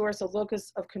trusted source, a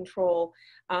locus of control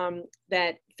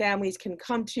that families can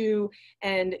come to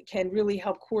and can really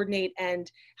help coordinate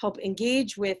and help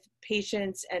engage with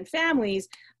patients and families,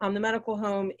 the medical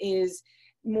home is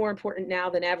more important now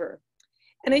than ever.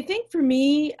 And I think for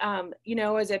me,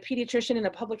 as a pediatrician and a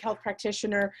public health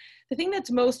practitioner, the thing that's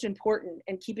most important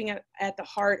and keeping it at the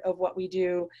heart of what we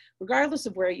do, regardless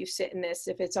of where you sit in this,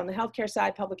 if it's on the healthcare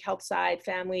side, public health side,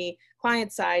 family,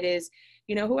 client side, is,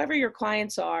 whoever your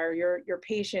clients are, your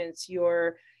patients,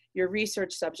 your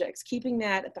research subjects, keeping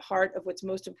that at the heart of what's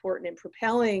most important and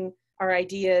propelling our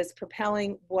ideas,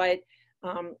 propelling what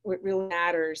really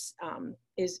matters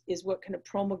is what kind of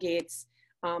promulgates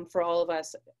for all of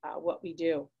us what we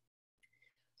do.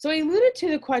 So I alluded to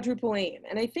the quadruple aim,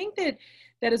 and I think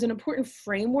that is an important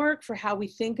framework for how we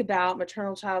think about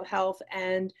maternal child health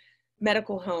and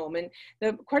medical home. And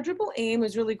the quadruple aim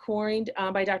was really coined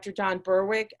by Dr. John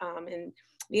Berwick in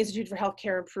the Institute for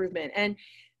Healthcare Improvement. And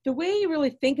the way you really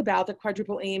think about the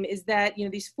quadruple aim is that,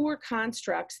 these four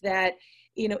constructs that,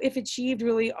 if achieved,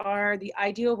 really are the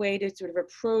ideal way to sort of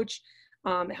approach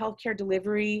healthcare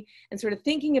delivery and sort of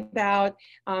thinking about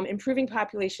improving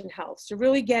population health. So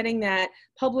really getting that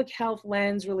public health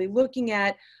lens, really looking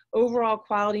at overall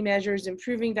quality measures,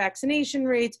 improving vaccination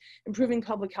rates, improving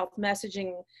public health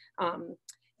messaging,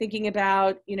 thinking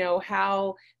about,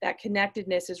 how that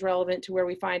connectedness is relevant to where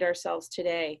we find ourselves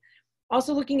today.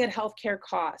 Also looking at healthcare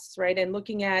costs, right? And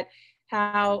looking at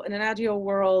how in an ideal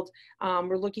world,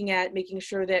 we're looking at making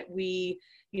sure that we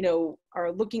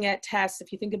are looking at tests.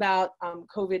 If you think about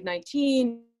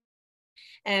COVID-19,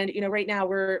 and right now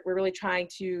we're really trying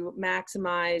to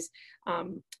maximize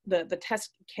the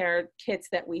test care kits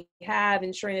that we have,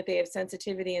 ensuring that they have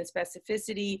sensitivity and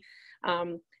specificity,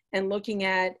 and looking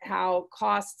at how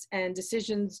costs and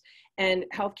decisions and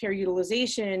healthcare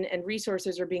utilization and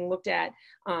resources are being looked at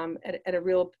a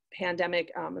real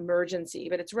pandemic emergency.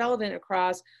 But it's relevant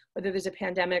across whether there's a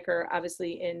pandemic or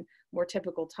obviously in more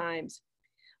typical times.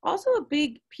 Also, a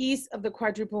big piece of the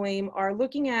quadruple aim are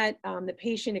looking at the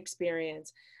patient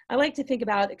experience. I like to think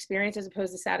about experience as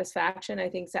opposed to satisfaction. I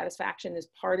think satisfaction is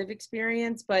part of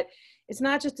experience, but it's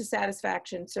not just a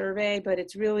satisfaction survey, but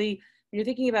it's really, when you're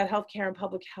thinking about healthcare and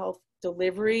public health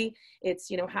delivery,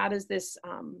 it's, how does this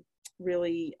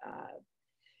really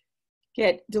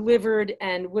get delivered,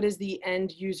 and what is the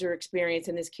end user experience,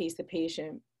 in this case, the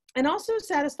patient? And also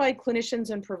satisfied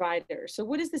clinicians and providers. So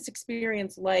what is this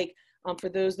experience like for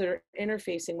those that are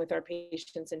interfacing with our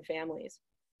patients and families?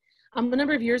 A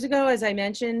number of years ago, as I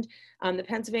mentioned, the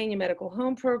Pennsylvania Medical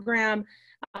Home Program,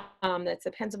 that's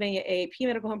the Pennsylvania AAP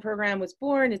Medical Home Program, was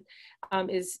born,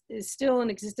 is still in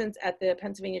existence at the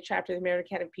Pennsylvania chapter of the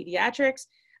American Academy of Pediatrics.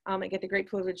 I get the great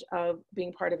privilege of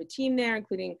being part of a team there,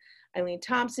 including Eileen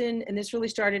Thompson, and this really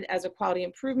started as a quality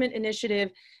improvement initiative.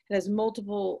 It has had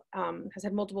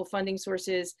multiple funding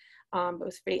sources,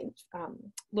 both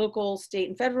local, state,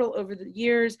 and federal over the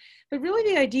years. But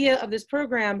really the idea of this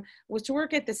program was to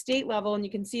work at the state level, and you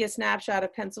can see a snapshot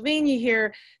of Pennsylvania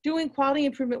here, doing quality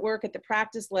improvement work at the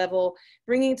practice level,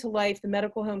 bringing to life the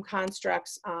medical home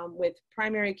constructs with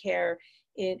primary care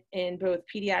in both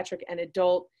pediatric and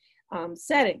adult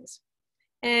settings.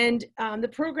 And the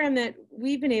program that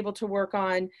we've been able to work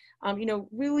on,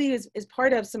 really is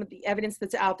part of some of the evidence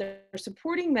that's out there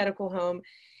supporting medical home.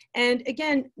 And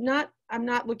again, I'm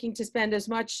not looking to spend as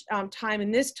much time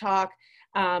in this talk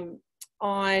on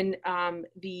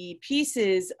the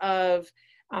pieces of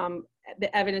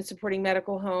the evidence supporting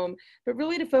medical home, but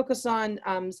really to focus on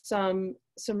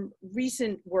some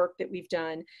recent work that we've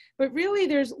done. But really,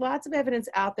 there's lots of evidence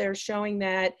out there showing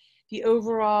that the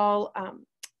overall,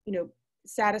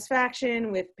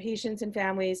 satisfaction with patients and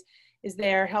families is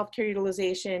there. Healthcare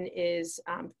utilization is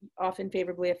often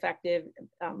favorably effective,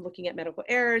 looking at medical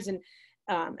errors and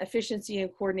efficiency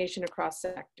and coordination across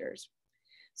sectors.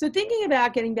 So thinking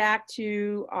about getting back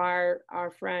to our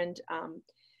friend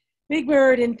Big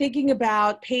Bird, and thinking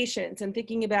about patients and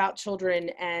thinking about children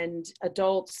and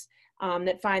adults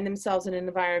that find themselves in an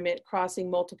environment crossing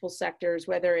multiple sectors,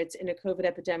 whether it's in a COVID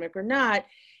epidemic or not,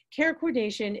 care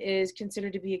coordination is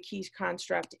considered to be a key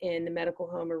construct in the medical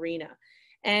home arena.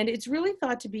 And it's really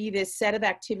thought to be this set of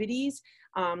activities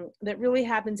that really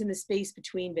happens in the space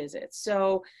between visits.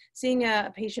 So seeing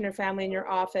a patient or family in your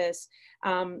office,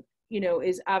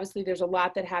 is obviously, there's a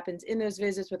lot that happens in those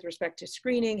visits with respect to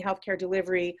screening, healthcare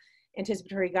delivery,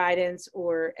 anticipatory guidance,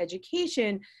 or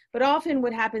education. But often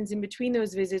what happens in between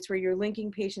those visits, where you're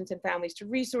linking patients and families to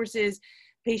resources,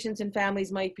 patients and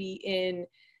families might be in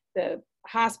the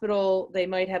hospital, they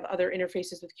might have other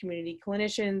interfaces with community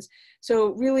clinicians. So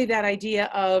really that idea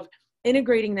of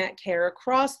integrating that care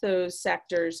across those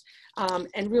sectors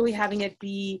and really having it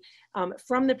be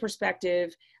from the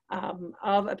perspective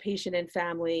of a patient and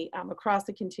family across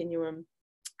the continuum,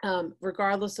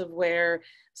 regardless of where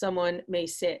someone may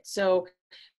sit. So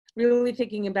really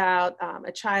thinking about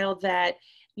a child that,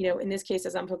 in this case,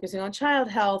 as I'm focusing on child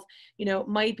health,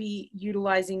 might be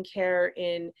utilizing care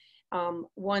in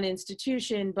one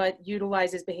institution, but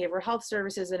utilizes behavioral health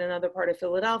services in another part of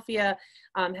Philadelphia,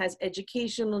 has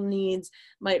educational needs,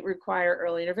 might require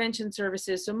early intervention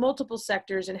services. So multiple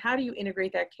sectors, and how do you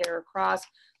integrate that care across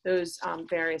those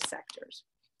various sectors?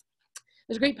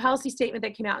 There's a great policy statement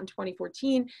that came out in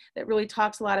 2014 that really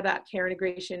talks a lot about care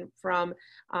integration from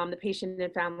the patient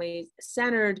and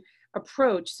family-centered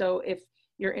approach. So if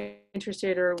you're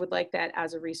interested or would like that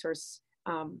as a resource,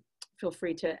 feel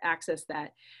free to access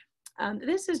that.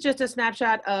 This is just a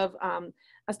snapshot of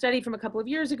a study from a couple of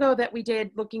years ago that we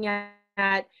did, looking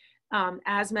at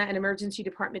asthma and emergency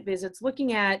department visits,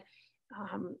 looking at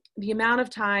the amount of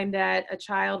time that a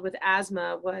child with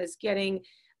asthma was getting,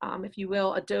 if you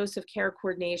will, a dose of care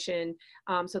coordination.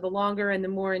 So the longer and the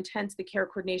more intense the care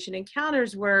coordination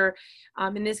encounters were,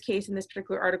 in this case, in this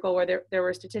particular article, where there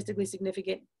were statistically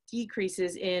significant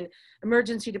decreases in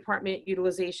emergency department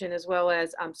utilization as well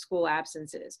as school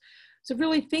absences. So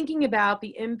really thinking about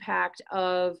the impact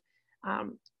of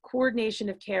coordination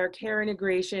of care, care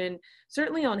integration,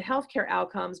 certainly on healthcare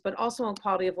outcomes, but also on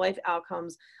quality of life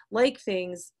outcomes, like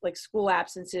things like school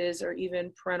absences or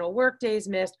even parental work days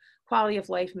missed, quality of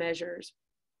life measures,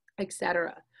 et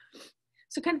cetera.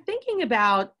 So kind of thinking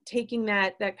about taking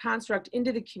that construct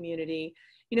into the community,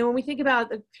 when we think about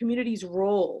the community's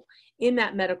role in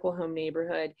that medical home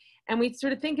neighborhood, and we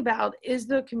sort of think about, is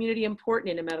the community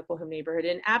important in a medical home neighborhood?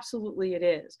 And absolutely it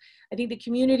is. I think the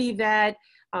community that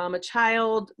a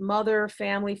child, mother,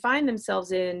 family find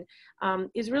themselves in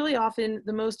is really often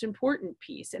the most important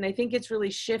piece. And I think it's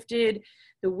really shifted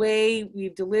the way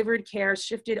we've delivered care,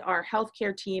 shifted our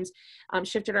healthcare teams,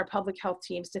 shifted our public health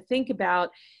teams to think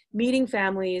about meeting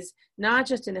families, not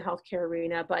just in the healthcare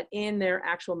arena, but in their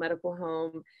actual medical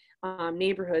home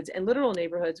neighborhoods and literal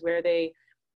neighborhoods where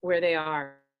they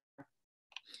are.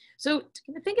 So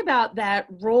think about that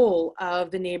role of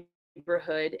the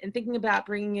neighborhood and thinking about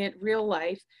bringing it real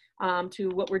life to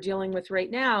what we're dealing with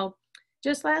right now.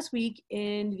 Just last week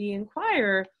in the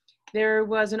Inquirer, there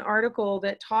was an article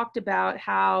that talked about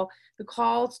how the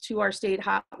calls to our state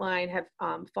hotline have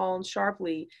fallen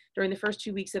sharply during the first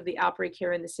 2 weeks of the outbreak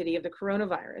here in the city of the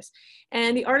coronavirus.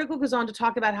 And the article goes on to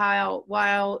talk about how,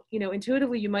 while,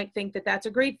 intuitively you might think that that's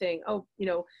a great thing. Oh,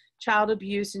 child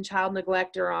abuse and child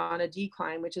neglect are on a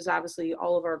decline, which is obviously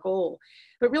all of our goal.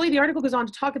 But really the article goes on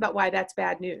to talk about why that's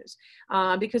bad news.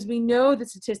 Because we know that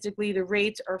statistically the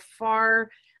rates are far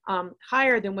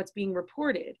higher than what's being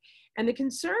reported. And the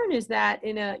concern is that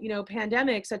in a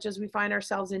pandemic such as we find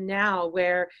ourselves in now,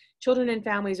 where children and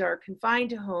families are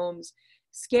confined to homes,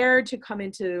 scared to come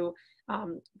into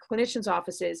clinicians'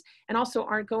 offices, and also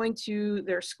aren't going to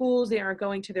their schools, they aren't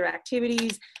going to their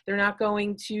activities, they're not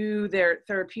going to their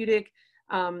therapeutic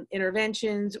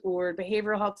interventions or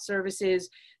behavioral health services.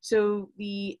 So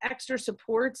the extra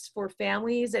supports for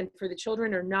families and for the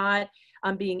children are not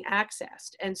being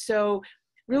accessed. And so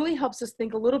really helps us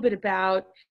think a little bit about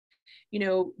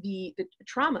the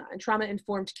trauma and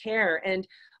trauma-informed care, and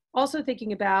also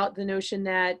thinking about the notion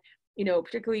that,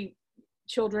 particularly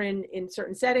children in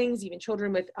certain settings, even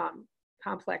children with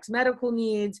complex medical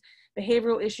needs,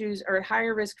 behavioral issues are at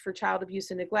higher risk for child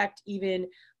abuse and neglect, even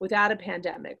without a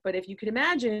pandemic. But if you could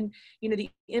imagine, the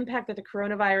impact that the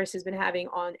coronavirus has been having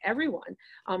on everyone,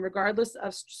 regardless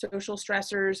of social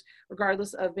stressors,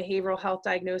 regardless of behavioral health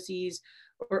diagnoses,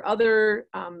 or other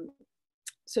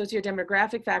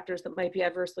sociodemographic factors that might be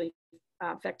adversely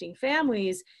affecting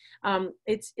families,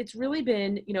 it's really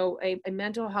been, a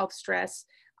mental health stress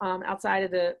outside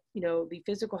of the, the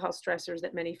physical health stressors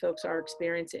that many folks are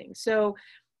experiencing. So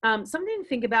something to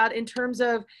think about in terms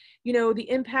of, the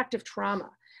impact of trauma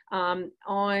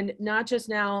on not just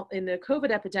now in the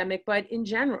COVID epidemic, but in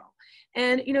general.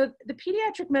 And, the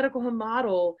pediatric medical home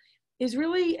model is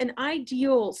really an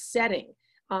ideal setting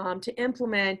to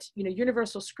implement,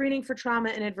 universal screening for trauma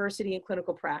and adversity in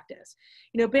clinical practice.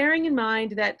 Bearing in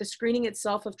mind that the screening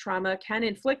itself of trauma can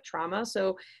inflict trauma,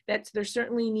 so that there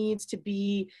certainly needs to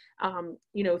be,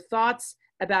 thoughts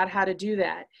about how to do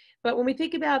that. But when we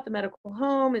think about the medical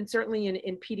home, and certainly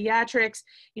in pediatrics,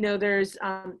 there's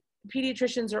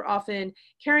pediatricians are often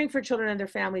caring for children and their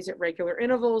families at regular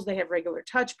intervals. They have regular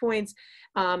touch points.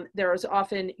 There is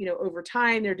often, over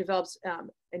time, there develops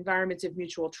environments of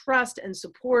mutual trust and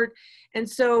support. And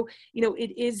so,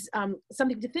 it is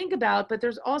something to think about, but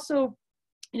there's also,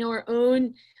 our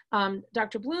own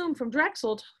Dr. Bloom from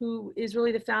Drexel, who is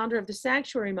really the founder of the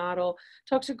sanctuary model,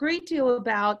 talks a great deal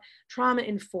about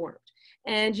trauma-informed.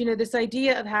 And, this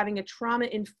idea of having a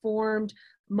trauma-informed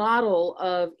model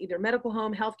of either medical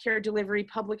home, healthcare delivery,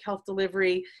 public health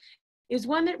delivery is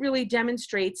one that really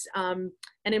demonstrates and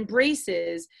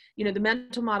embraces, the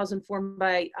mental models informed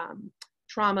by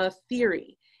trauma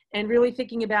theory, and really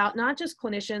thinking about not just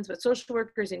clinicians, but social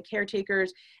workers and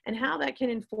caretakers, and how that can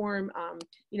inform,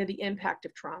 the impact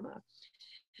of trauma.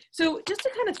 So just to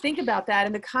kind of think about that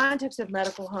in the context of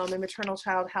medical home and maternal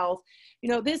child health,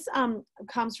 this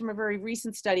comes from a very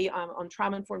recent study on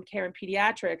trauma-informed care in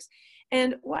pediatrics.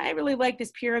 And why I really like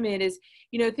this pyramid is,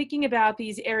 thinking about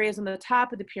these areas on the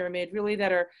top of the pyramid really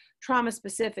that are trauma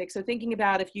specific. So thinking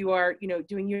about if you are,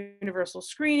 doing universal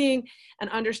screening and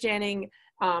understanding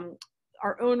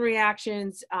our own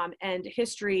reactions and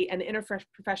history and the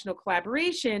interprofessional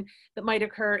collaboration that might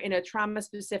occur in a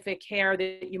trauma-specific care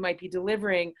that you might be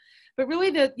delivering. But really,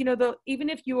 even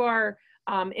if you are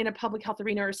in a public health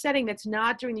arena or setting that's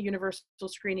not doing the universal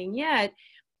screening yet,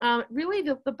 really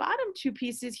the bottom two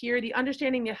pieces here, the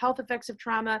understanding the health effects of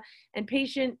trauma and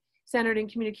patient-centered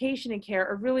and communication and care,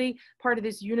 are really part of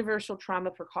this universal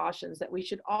trauma precautions that we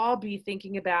should all be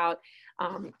thinking about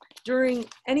during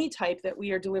any type that we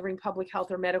are delivering public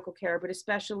health or medical care, but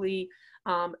especially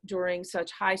during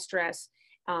such high stress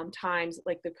times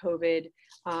like the COVID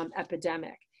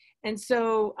epidemic. And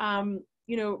so,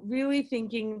 really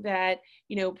thinking that,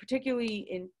 particularly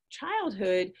in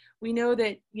childhood, we know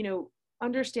that,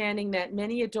 understanding that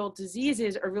many adult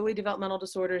diseases are really developmental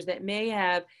disorders that may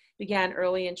have began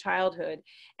early in childhood.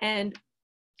 And,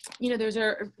 there's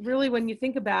really, when you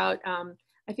think about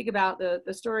I think about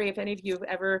the story, if any of you have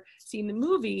ever seen the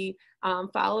movie,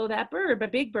 Follow That Bird, by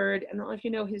Big Bird. I don't know if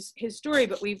you know his story,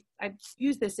 but I've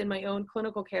used this in my own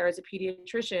clinical care as a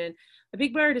pediatrician. The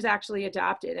Big Bird is actually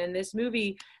adopted, and this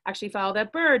movie actually Follow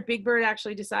That Bird. Big Bird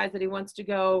actually decides that he wants to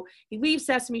go, he leaves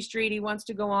Sesame Street, he wants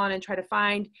to go on and try to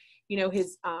find, you know,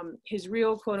 his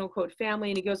real quote unquote family,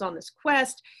 and he goes on this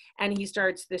quest, and he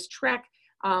starts this trek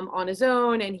on his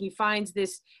own, and he finds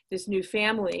this new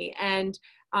family, and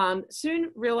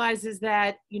soon realizes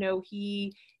that, you know,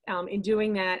 he in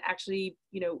doing that, actually,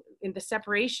 you know, in the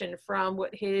separation from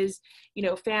what his, you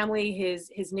know, family,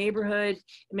 his neighborhood,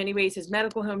 in many ways his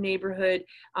medical home neighborhood,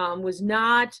 was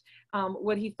not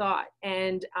what he thought.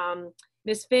 And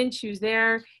Miss Finch, who's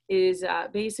there, is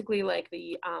basically like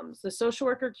the social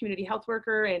worker, community health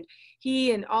worker, and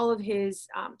he and all of his,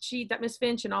 Miss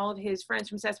Finch and all of his friends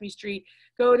from Sesame Street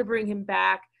go to bring him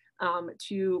back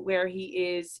to where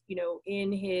he is, you know,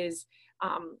 in his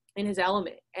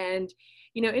element. And,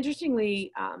 you know,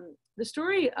 interestingly, the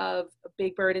story of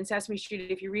Big Bird and Sesame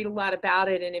Street, if you read a lot about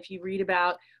it, and if you read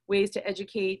about ways to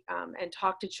educate and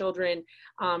talk to children,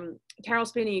 Carol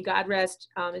Spinney, God rest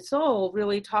his soul,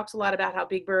 really talks a lot about how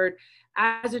Big Bird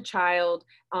as a child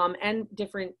and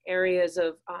different areas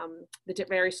of the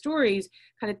various stories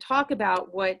kind of talk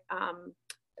about what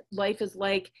life is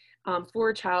like for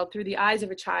a child through the eyes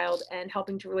of a child and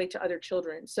helping to relate to other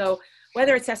children. So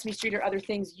whether it's Sesame Street or other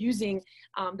things, using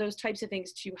those types of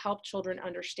things to help children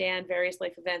understand various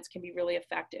life events can be really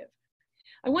effective.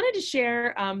 I wanted to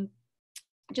share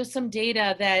just some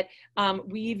data that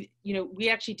we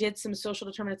actually did some social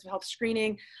determinants of health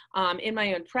screening in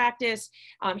my own practice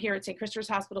here at St. Christopher's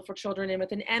Hospital for Children, and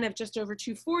with an N of just over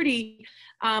 240,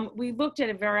 we looked at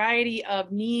a variety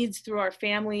of needs through our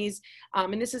families,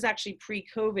 and this is actually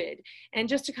pre-COVID. And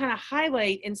just to kind of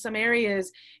highlight in some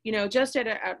areas, you know, just at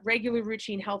a regular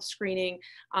routine health screening,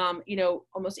 you know,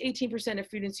 almost 18% of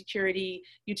food insecurity,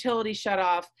 utility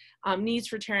shutoff, needs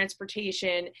for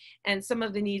transportation, and some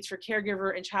of the needs for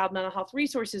caregiver and child mental health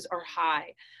resources are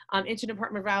high.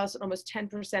 Interdepartmental violence at almost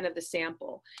 10% of the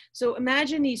sample. So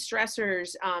imagine these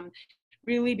stressors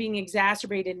really being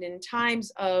exacerbated in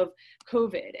times of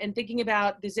COVID, and thinking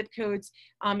about the zip codes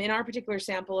in our particular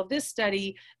sample of this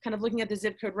study, kind of looking at the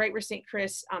zip code right where St.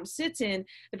 Chris sits in,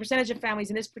 the percentage of families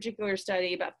in this particular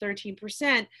study, about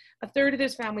 13%, a third of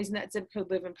those families in that zip code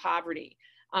live in poverty.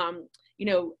 You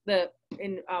know,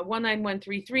 in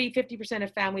 19133, 50%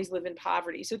 of families live in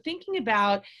poverty. So thinking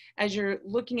about, as you're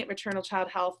looking at maternal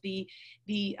child health, the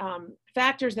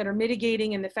factors that are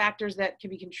mitigating and the factors that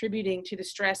can be contributing to the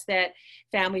stress that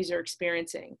families are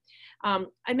experiencing.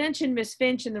 I mentioned Miss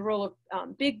Finch and the role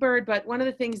of Big Bird, but one of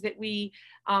the things that we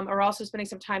are also spending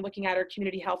some time looking at are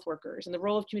community health workers and the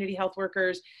role of community health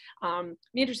workers. In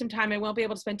the interest of time, I won't be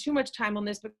able to spend too much time on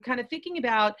this, but kind of thinking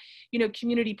about, you know,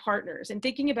 community partners and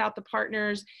thinking about the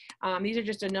partners. These are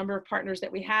just a number of partners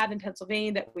that we have in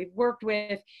Pennsylvania that we've worked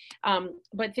with,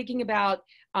 but thinking about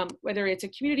whether it's a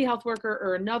community health worker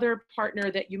or another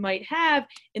partner that you might have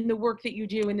in the work that you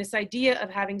do, and this idea of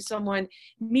having someone,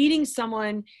 meeting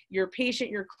someone, your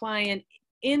patient, your client,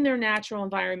 in their natural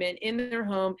environment, in their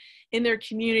home, in their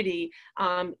community,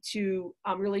 to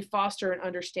really foster and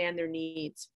understand their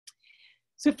needs.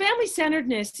 So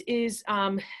family-centeredness is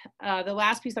the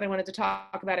last piece that I wanted to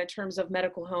talk about in terms of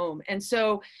medical home. And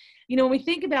so, you know, when we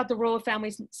think about the role of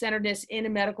family-centeredness in a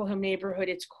medical home neighborhood,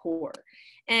 it's core.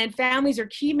 And families are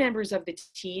key members of the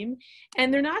team.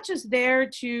 And they're not just there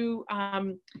to,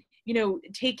 you know,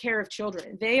 take care of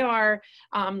children. They are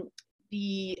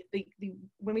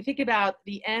when we think about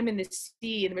the M and the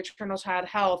C in the maternal child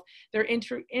health, they're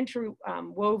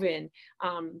interwoven.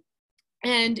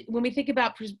 And when we think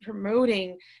about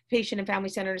promoting patient and family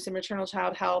centeredness in maternal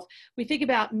child health, we think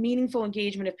about meaningful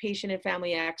engagement of patient and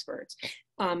family experts,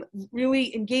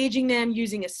 really engaging them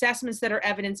using assessments that are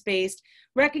evidence-based,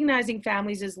 recognizing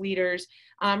families as leaders,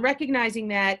 recognizing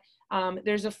that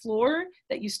there's a floor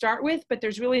that you start with, but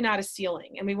there's really not a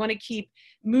ceiling. And we want to keep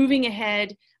moving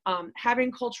ahead,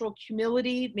 having cultural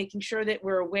humility, making sure that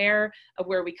we're aware of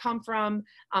where we come from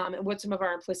and what some of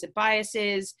our implicit bias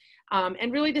is,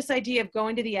 and really this idea of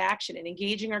going to the action and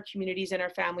engaging our communities and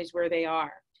our families where they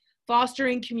are.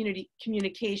 Fostering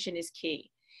communication is key.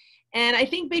 And I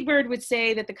think Big Bird would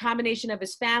say that the combination of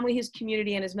his family, his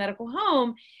community, and his medical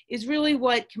home is really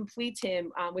what completes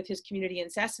him with his community in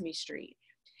Sesame Street.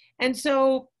 And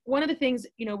so one of the things,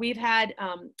 you know, we've had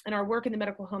in our work in the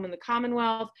medical home in the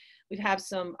Commonwealth, we've had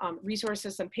some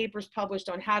resources, some papers published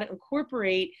on how to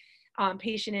incorporate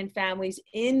patient and families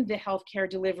in the healthcare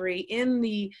delivery, in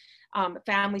the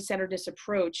family-centeredness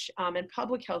approach and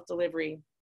public health delivery.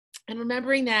 And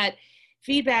remembering that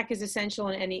feedback is essential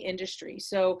in any industry.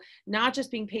 So not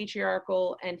just being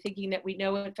patriarchal and thinking that we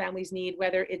know what families need,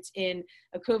 whether it's in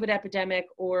a COVID epidemic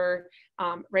or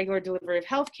regular delivery of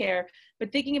healthcare,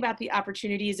 but thinking about the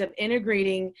opportunities of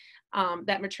integrating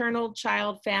that maternal,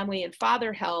 child, family, and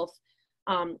father health,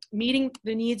 meeting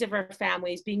the needs of our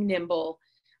families, being nimble,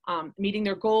 meeting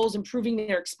their goals, improving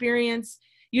their experience,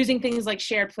 using things like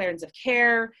shared plans of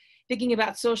care, thinking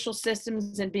about social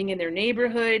systems and being in their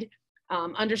neighborhood,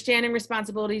 understanding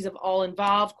responsibilities of all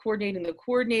involved, coordinating the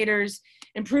coordinators,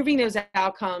 improving those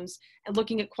outcomes, and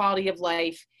looking at quality of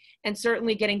life, and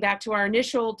certainly getting back to our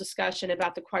initial discussion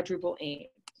about the quadruple aim.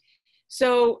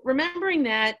 So remembering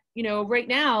that, you know, right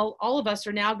now, all of us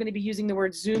are now going to be using the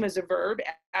word Zoom as a verb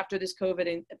after this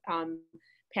COVID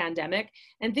pandemic,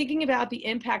 and thinking about the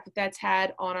impact that that's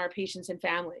had on our patients and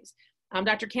families.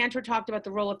 Dr. Kantor talked about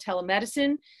the role of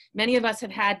telemedicine. Many of us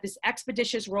have had this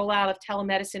expeditious rollout of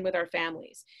telemedicine with our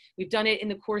families. We've done it in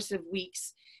the course of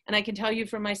weeks. And I can tell you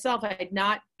for myself, I had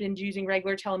not been using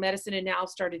regular telemedicine and now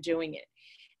started doing it.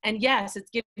 And yes,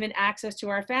 it's given access to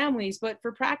our families, but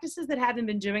for practices that haven't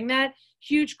been doing that,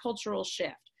 huge cultural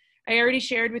shift. I already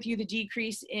shared with you the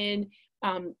decrease in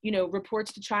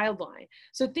reports to Childline.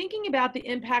 So thinking about the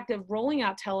impact of rolling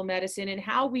out telemedicine and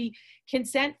how we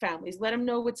consent families, let them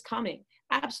know what's coming.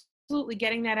 Absolutely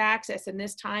getting that access in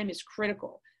this time is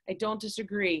critical. I don't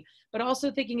disagree, but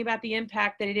also thinking about the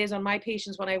impact that it is on my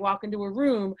patients when I walk into a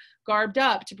room garbed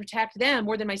up to protect them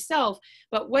more than myself.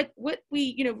 But what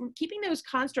we, keeping those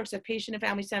constructs of patient and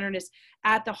family centeredness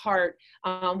at the heart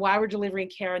while we're delivering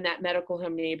care in that medical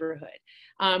home neighborhood.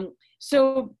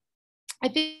 So I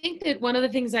think that one of the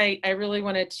things I really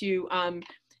wanted to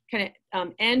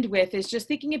end with is just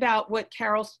thinking about what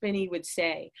Carol Spinney would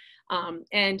say.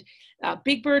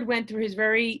 Big Bird went through his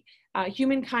very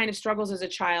human kind of struggles as a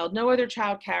child. No other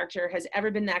child character has ever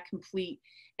been that complete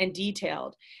and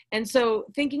detailed. And so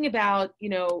thinking about,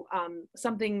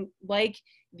 something like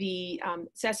the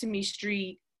Sesame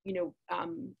Street,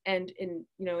 and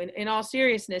in all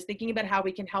seriousness, thinking about how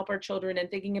we can help our children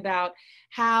and thinking about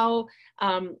how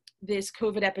this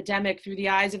COVID epidemic through the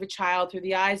eyes of a child, through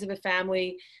the eyes of a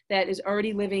family that is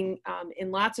already living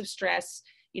in lots of stress.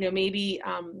 Maybe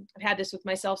I've had this with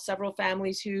myself, several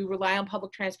families who rely on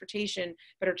public transportation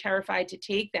but are terrified to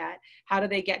take that. How do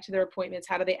they get to their appointments?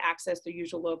 How do they access their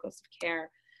usual locus of care?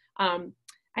 I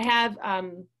have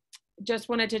just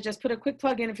wanted to put a quick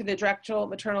plug in for the Drexel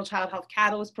Maternal Child Health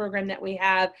Catalyst program that we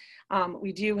have.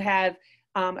 We do have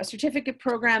a certificate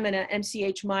program and an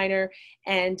MCH minor,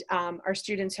 and our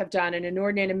students have done an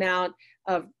inordinate amount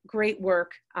of great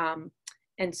work.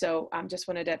 And so just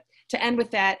wanted to end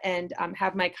with that and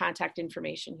have my contact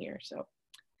information here. So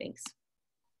thanks.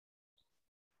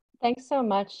 Thanks so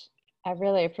much. I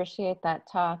really appreciate that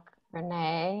talk,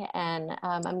 Renee. And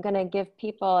I'm going to give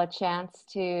people a chance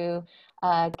to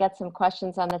get some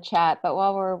questions on the chat. But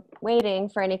while we're waiting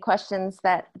for any questions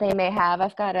that they may have,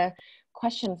 I've got a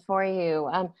question for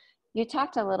you. You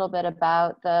talked a little bit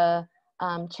about the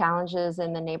challenges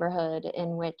in the neighborhood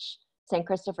in which St.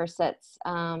 Christopher sits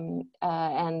and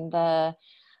the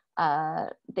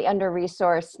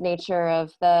under-resourced nature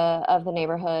of the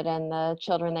neighborhood and the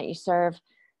children that you serve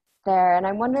there. And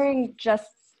I'm wondering,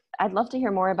 I'd love to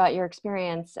hear more about your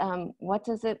experience. What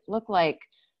does it look like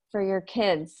for your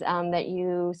kids that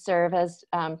you serve as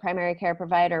primary care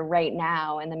provider right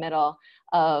now in the middle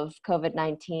of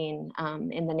COVID-19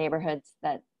 in the neighborhoods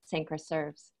that St. Chris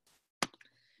serves?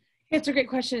 It's a great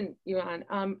question, Yuan.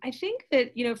 I think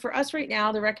that, for us right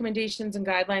now, the recommendations and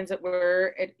guidelines that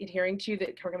we're adhering to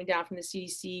that are coming down from the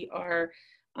CDC are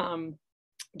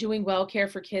doing well care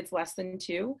for kids less than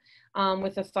 2,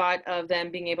 with the thought of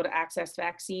them being able to access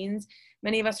vaccines.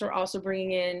 Many of us are also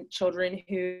bringing in children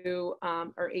who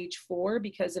are age 4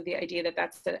 because of the idea that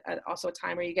that's also a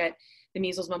time where you get the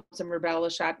measles, mumps, and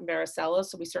rubella shot and varicella.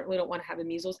 So we certainly don't want to have a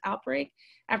measles outbreak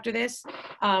after this.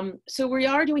 So we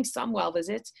are doing some well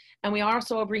visits, and we are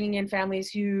also bringing in families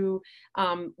who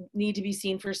need to be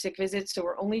seen for sick visits. So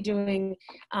we're only doing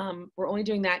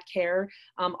that care.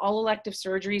 All elective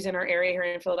surgeries in our area here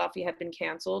in Philadelphia have been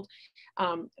canceled.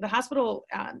 The hospital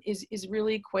is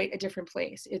really quite a different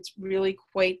place. It's really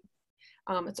quite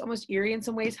it's almost eerie in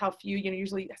some ways how few,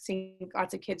 usually seeing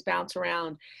lots of kids bounce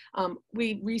around.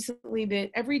 We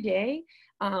recently, every day,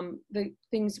 the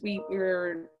things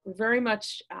we're very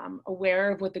much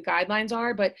aware of what the guidelines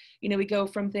are, but, we go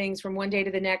from things from one day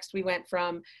to the next. We went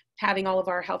from having all of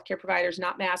our healthcare providers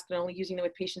not masked and only using them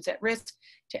with patients at risk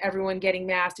to everyone getting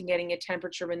masked and getting a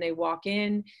temperature when they walk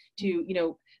in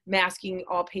to, masking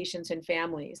all patients and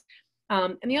families.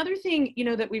 And the other thing, you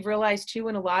know, that we've realized too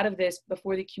in a lot of this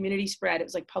before the community spread, it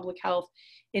was like public health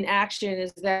in action,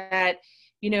 is that,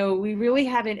 you know, we really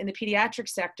haven't, in the pediatric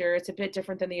sector, it's a bit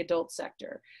different than the adult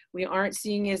sector. We aren't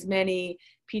seeing as many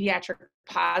pediatric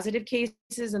positive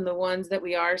cases, and the ones that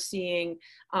we are seeing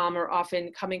are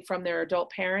often coming from their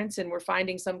adult parents, and we're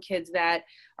finding some kids that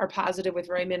are positive with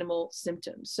very minimal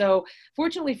symptoms. So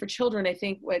fortunately for children, I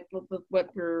think what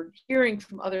we're hearing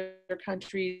from other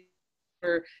countries,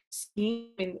 we're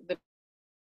seeing the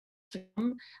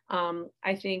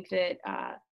I think that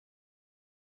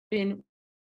in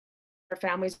our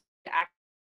families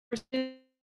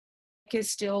is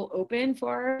still open for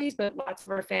our families, but lots of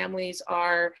our families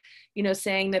are, you know,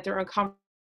 saying that they're uncomfortable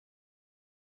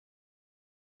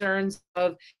concerns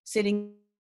of sitting,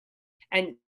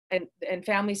 and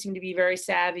families seem to be very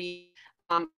savvy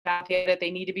about that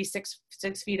they need to be six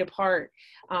feet apart.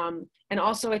 And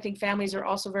also, I think families are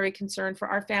also very concerned for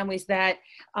our families that,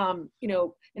 you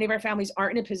know, many of our families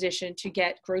aren't in a position to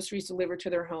get groceries delivered to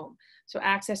their home. So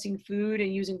accessing food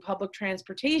and using public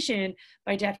transportation,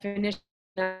 by definition,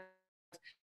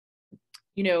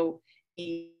 you know,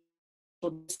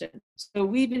 distance. So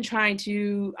we've been trying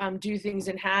to do things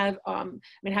and have, I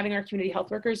mean, having our community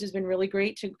health workers has been really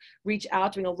great to reach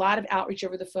out, doing a lot of outreach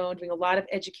over the phone, doing a lot of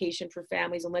education for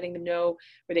families and letting them know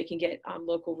where they can get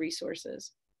local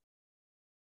resources.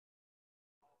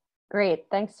 Great,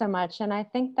 thanks so much. And I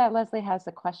think that Leslie has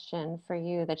a question for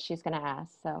you that she's going to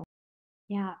ask. So.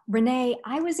 Yeah, Renee,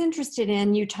 I was interested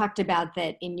in, you talked about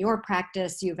that in your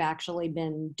practice, you've actually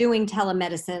been doing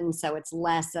telemedicine, so it's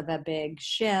less of a big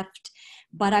shift.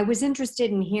 But I was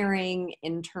interested in hearing,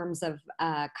 in terms of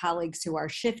colleagues who are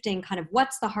shifting, kind of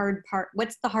what's the hard part,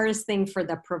 what's the hardest thing for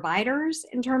the providers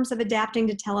in terms of adapting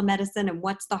to telemedicine, and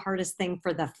what's the hardest thing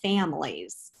for the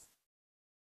families?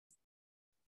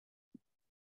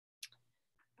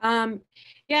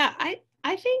 Yeah,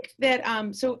 I think that,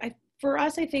 for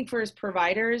us, I think for as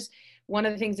providers, one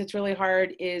of the things that's really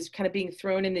hard is kind of being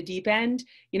thrown in the deep end,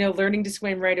 you know, learning to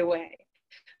swim right away.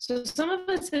 So some of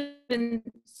us have been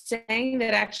saying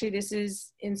that actually this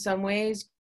is in some ways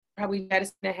probably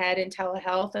medicine ahead in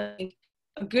telehealth. I think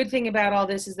a good thing about all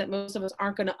this is that most of us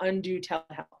aren't going to undo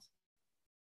telehealth.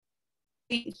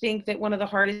 I think that one of the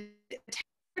hardest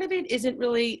part of it isn't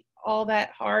really all that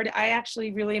hard. I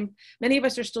actually really, many of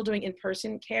us are still doing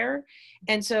in-person care.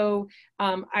 And so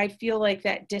I feel like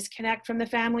that disconnect from the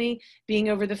family, being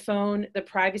over the phone, the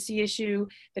privacy issue,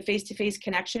 the face-to-face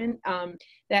connection,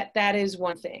 that is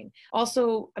one thing.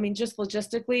 Also, I mean, just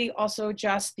logistically, also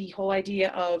just the whole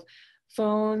idea of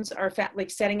phones are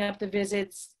like setting up the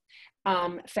visits,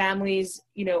 families,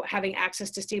 you know, having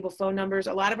access to stable phone numbers.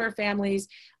 A lot of our families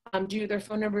do their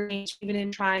phone number even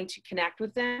in trying to connect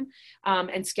with them,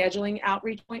 and scheduling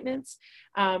outreach appointments.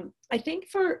 I think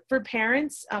for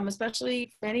parents,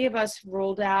 especially many of us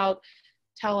rolled out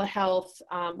telehealth,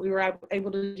 we were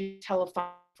able to do telephone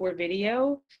for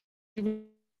video.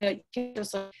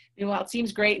 While it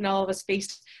seems great and all of us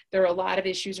faced, there are a lot of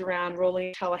issues around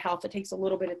rolling telehealth. It takes a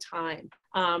little bit of time.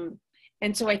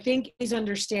 And so I think is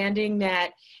understanding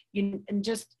that, and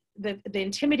just the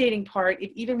intimidating part,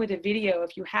 even with a video,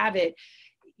 if you have it,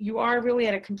 you are really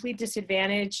at a complete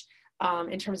disadvantage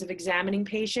in terms of examining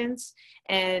patients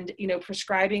and, you know,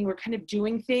 prescribing. We're kind of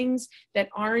doing things that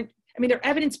aren't, I mean, they're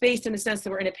evidence-based in the sense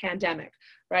that we're in a pandemic,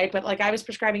 right? But like I was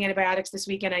prescribing antibiotics this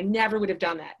weekend, I never would have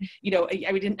done that. You know,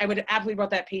 I would have absolutely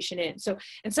brought that patient in. So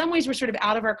in some ways we're sort of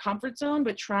out of our comfort zone,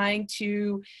 but trying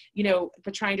to, you know,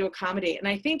 accommodate. And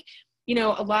I think, you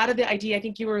know, a lot of the idea, I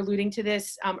think you were alluding to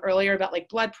this earlier about like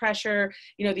blood pressure,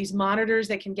 you know, these monitors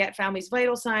that can get families'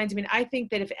 vital signs. I mean, I think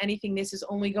that if anything, this is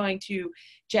only going to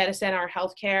jettison our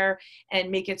healthcare and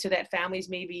make it so that families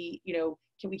maybe, you know,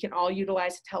 we can all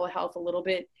utilize telehealth a little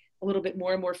bit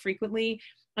more and more frequently.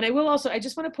 And I will also, I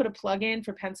just want to put a plug in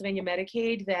for Pennsylvania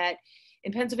Medicaid, that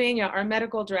in Pennsylvania, our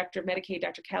medical director of Medicaid,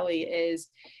 Dr. Kelly, is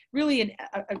really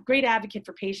a great advocate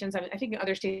for patients. I mean, I think in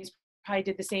other states probably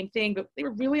did the same thing, but they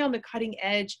were really on the cutting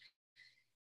edge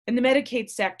in the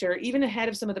Medicaid sector, even ahead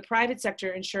of some of the private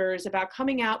sector insurers, about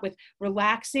coming out with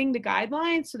relaxing the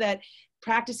guidelines so that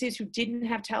practices who didn't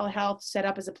have telehealth set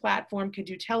up as a platform could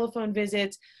do telephone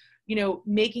visits, you know,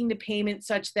 making the payment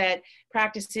such that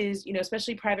practices, you know,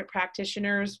 especially private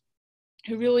practitioners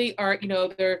who really are, you know,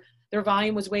 their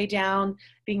volume was way down,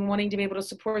 wanting to be able to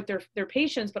support their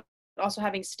patients, but also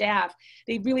having staff,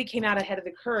 they really came out ahead of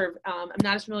the curve. I'm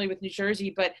not as familiar with New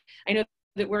Jersey, but I know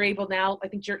that we're able now, I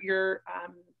think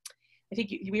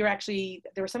we were actually,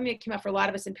 there was something that came out for a lot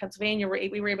of us in Pennsylvania where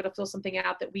we were able to fill something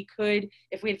out that we could,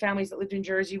 if we had families that lived in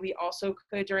Jersey, we also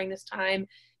could during this time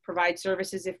provide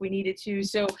services if we needed to.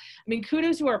 So, I mean,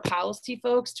 kudos to our policy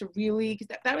folks to really,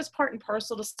 because that was part and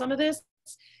parcel to some of this.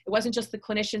 It wasn't just the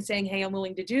clinician saying, hey, I'm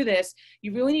willing to do this.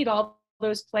 You really need all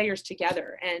those players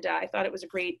together. And I thought it was a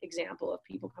great example of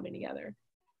people coming together.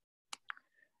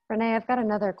 Renee, I've got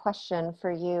another question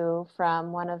for you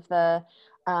from one of the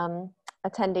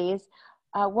attendees.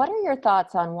 What are your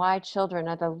thoughts on why children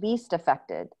are the least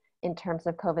affected in terms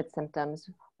of COVID symptoms,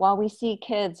 while we see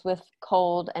kids with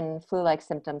cold and flu-like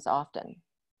symptoms often?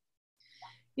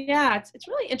 Yeah, it's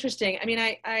really interesting. I mean,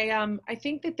 I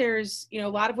think that there's, you know, a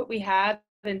lot of what we have,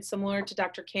 and similar to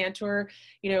Dr. Kantor,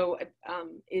 you know,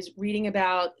 is reading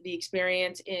about the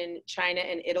experience in China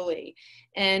and Italy.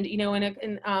 And, you know,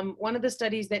 in one of the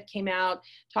studies that came out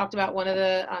talked about one of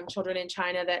the children in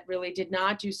China that really did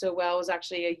not do so well was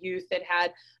actually a youth that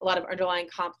had a lot of underlying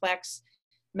complex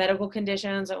medical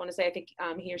conditions. I want to say, I think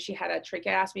he or she had a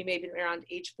tracheostomy maybe around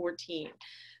age 14.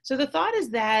 So the thought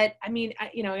is that, I mean,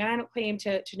 you know, and I don't claim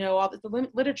to know all that, the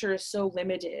literature is so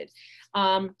limited,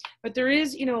 but there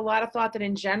is, you know, a lot of thought that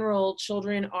in general,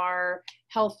 children are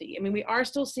healthy. I mean, we are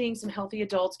still seeing some healthy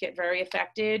adults get very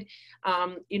affected.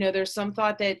 You know, there's some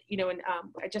thought that, you know, and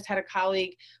I just had a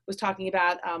colleague was talking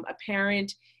about a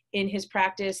parent in his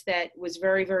practice that was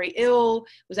very, very ill,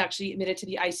 was actually admitted to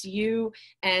the ICU,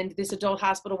 and this adult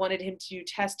hospital wanted him to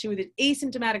test two of the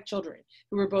asymptomatic children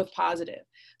who were both positive.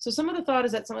 So some of the thought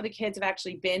is that some of the kids have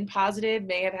actually been positive,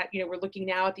 may have had, you know, we're looking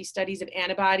now at these studies of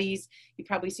antibodies. You've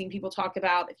probably seen people talk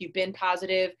about if you've been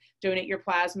positive, donate your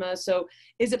plasma. So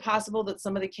is it possible that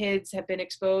some of the kids have been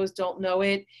exposed, don't know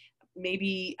it?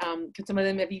 Maybe because some of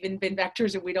them have even been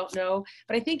vectors and we don't know.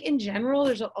 But I think in general,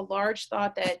 there's a large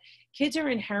thought that kids are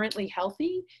inherently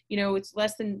healthy. You know, it's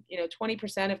less than, you know,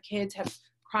 20% of kids have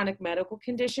chronic medical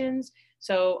conditions.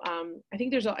 So I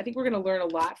think I think we're going to learn a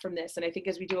lot from this. And I think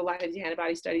as we do a lot of these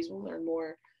antibody studies, we'll learn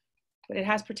more. But it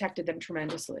has protected them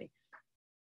tremendously.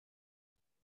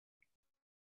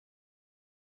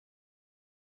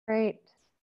 Great.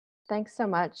 Thanks so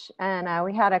much. And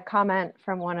we had a comment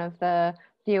from one of the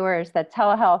viewers that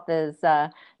telehealth is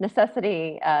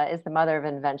necessity is the mother of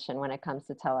invention when it comes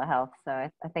to telehealth. So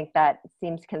I think that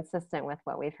seems consistent with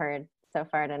what we've heard so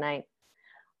far tonight.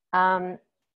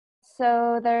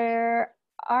 So there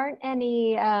aren't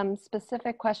any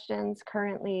specific questions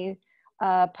currently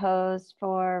posed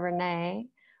for Renee,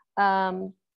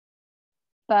 but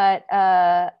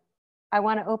I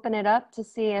want to open it up to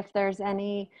see if there's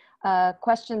any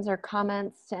questions or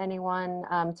comments to anyone,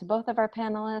 to both of our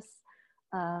panelists.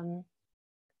 And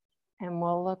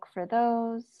we'll look for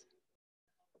those.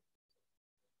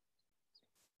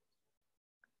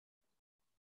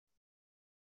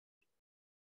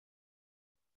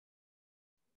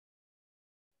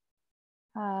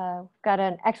 We've got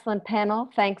an excellent panel.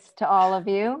 Thanks to all of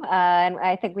you. And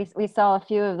I think we saw a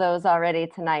few of those already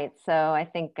tonight. So I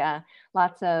think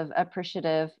lots of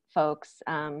appreciative folks.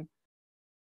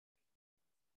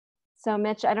 So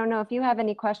Mitch, I don't know if you have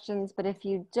any questions, but if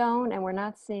you don't, and we're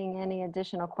not seeing any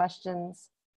additional questions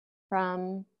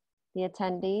from the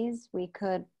attendees, we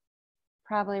could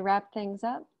probably wrap things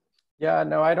up. Yeah,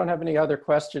 no, I don't have any other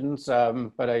questions,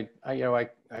 but I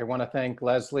want to thank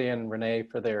Leslie and Renee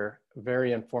for their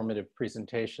very informative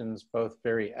presentations, both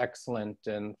very excellent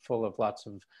and full of lots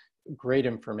of great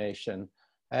information.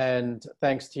 And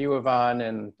thanks to you, Yvonne,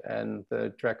 and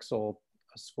the Drexel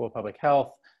School of Public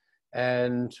Health,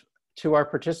 and to our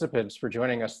participants for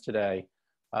joining us today.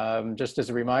 Just as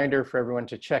a reminder for everyone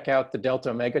to check out the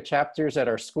Delta Omega chapters at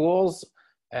our schools,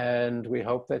 and we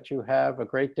hope that you have a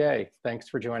great day. Thanks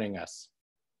for joining us.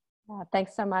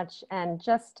 Thanks so much. And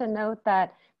just to note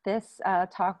that this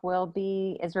talk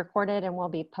is recorded and will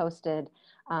be posted.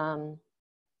 I'm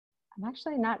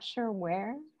actually not sure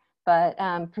where, but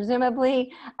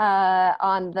presumably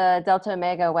on the Delta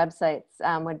Omega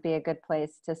websites would be a good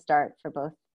place to start for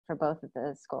both of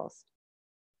the schools.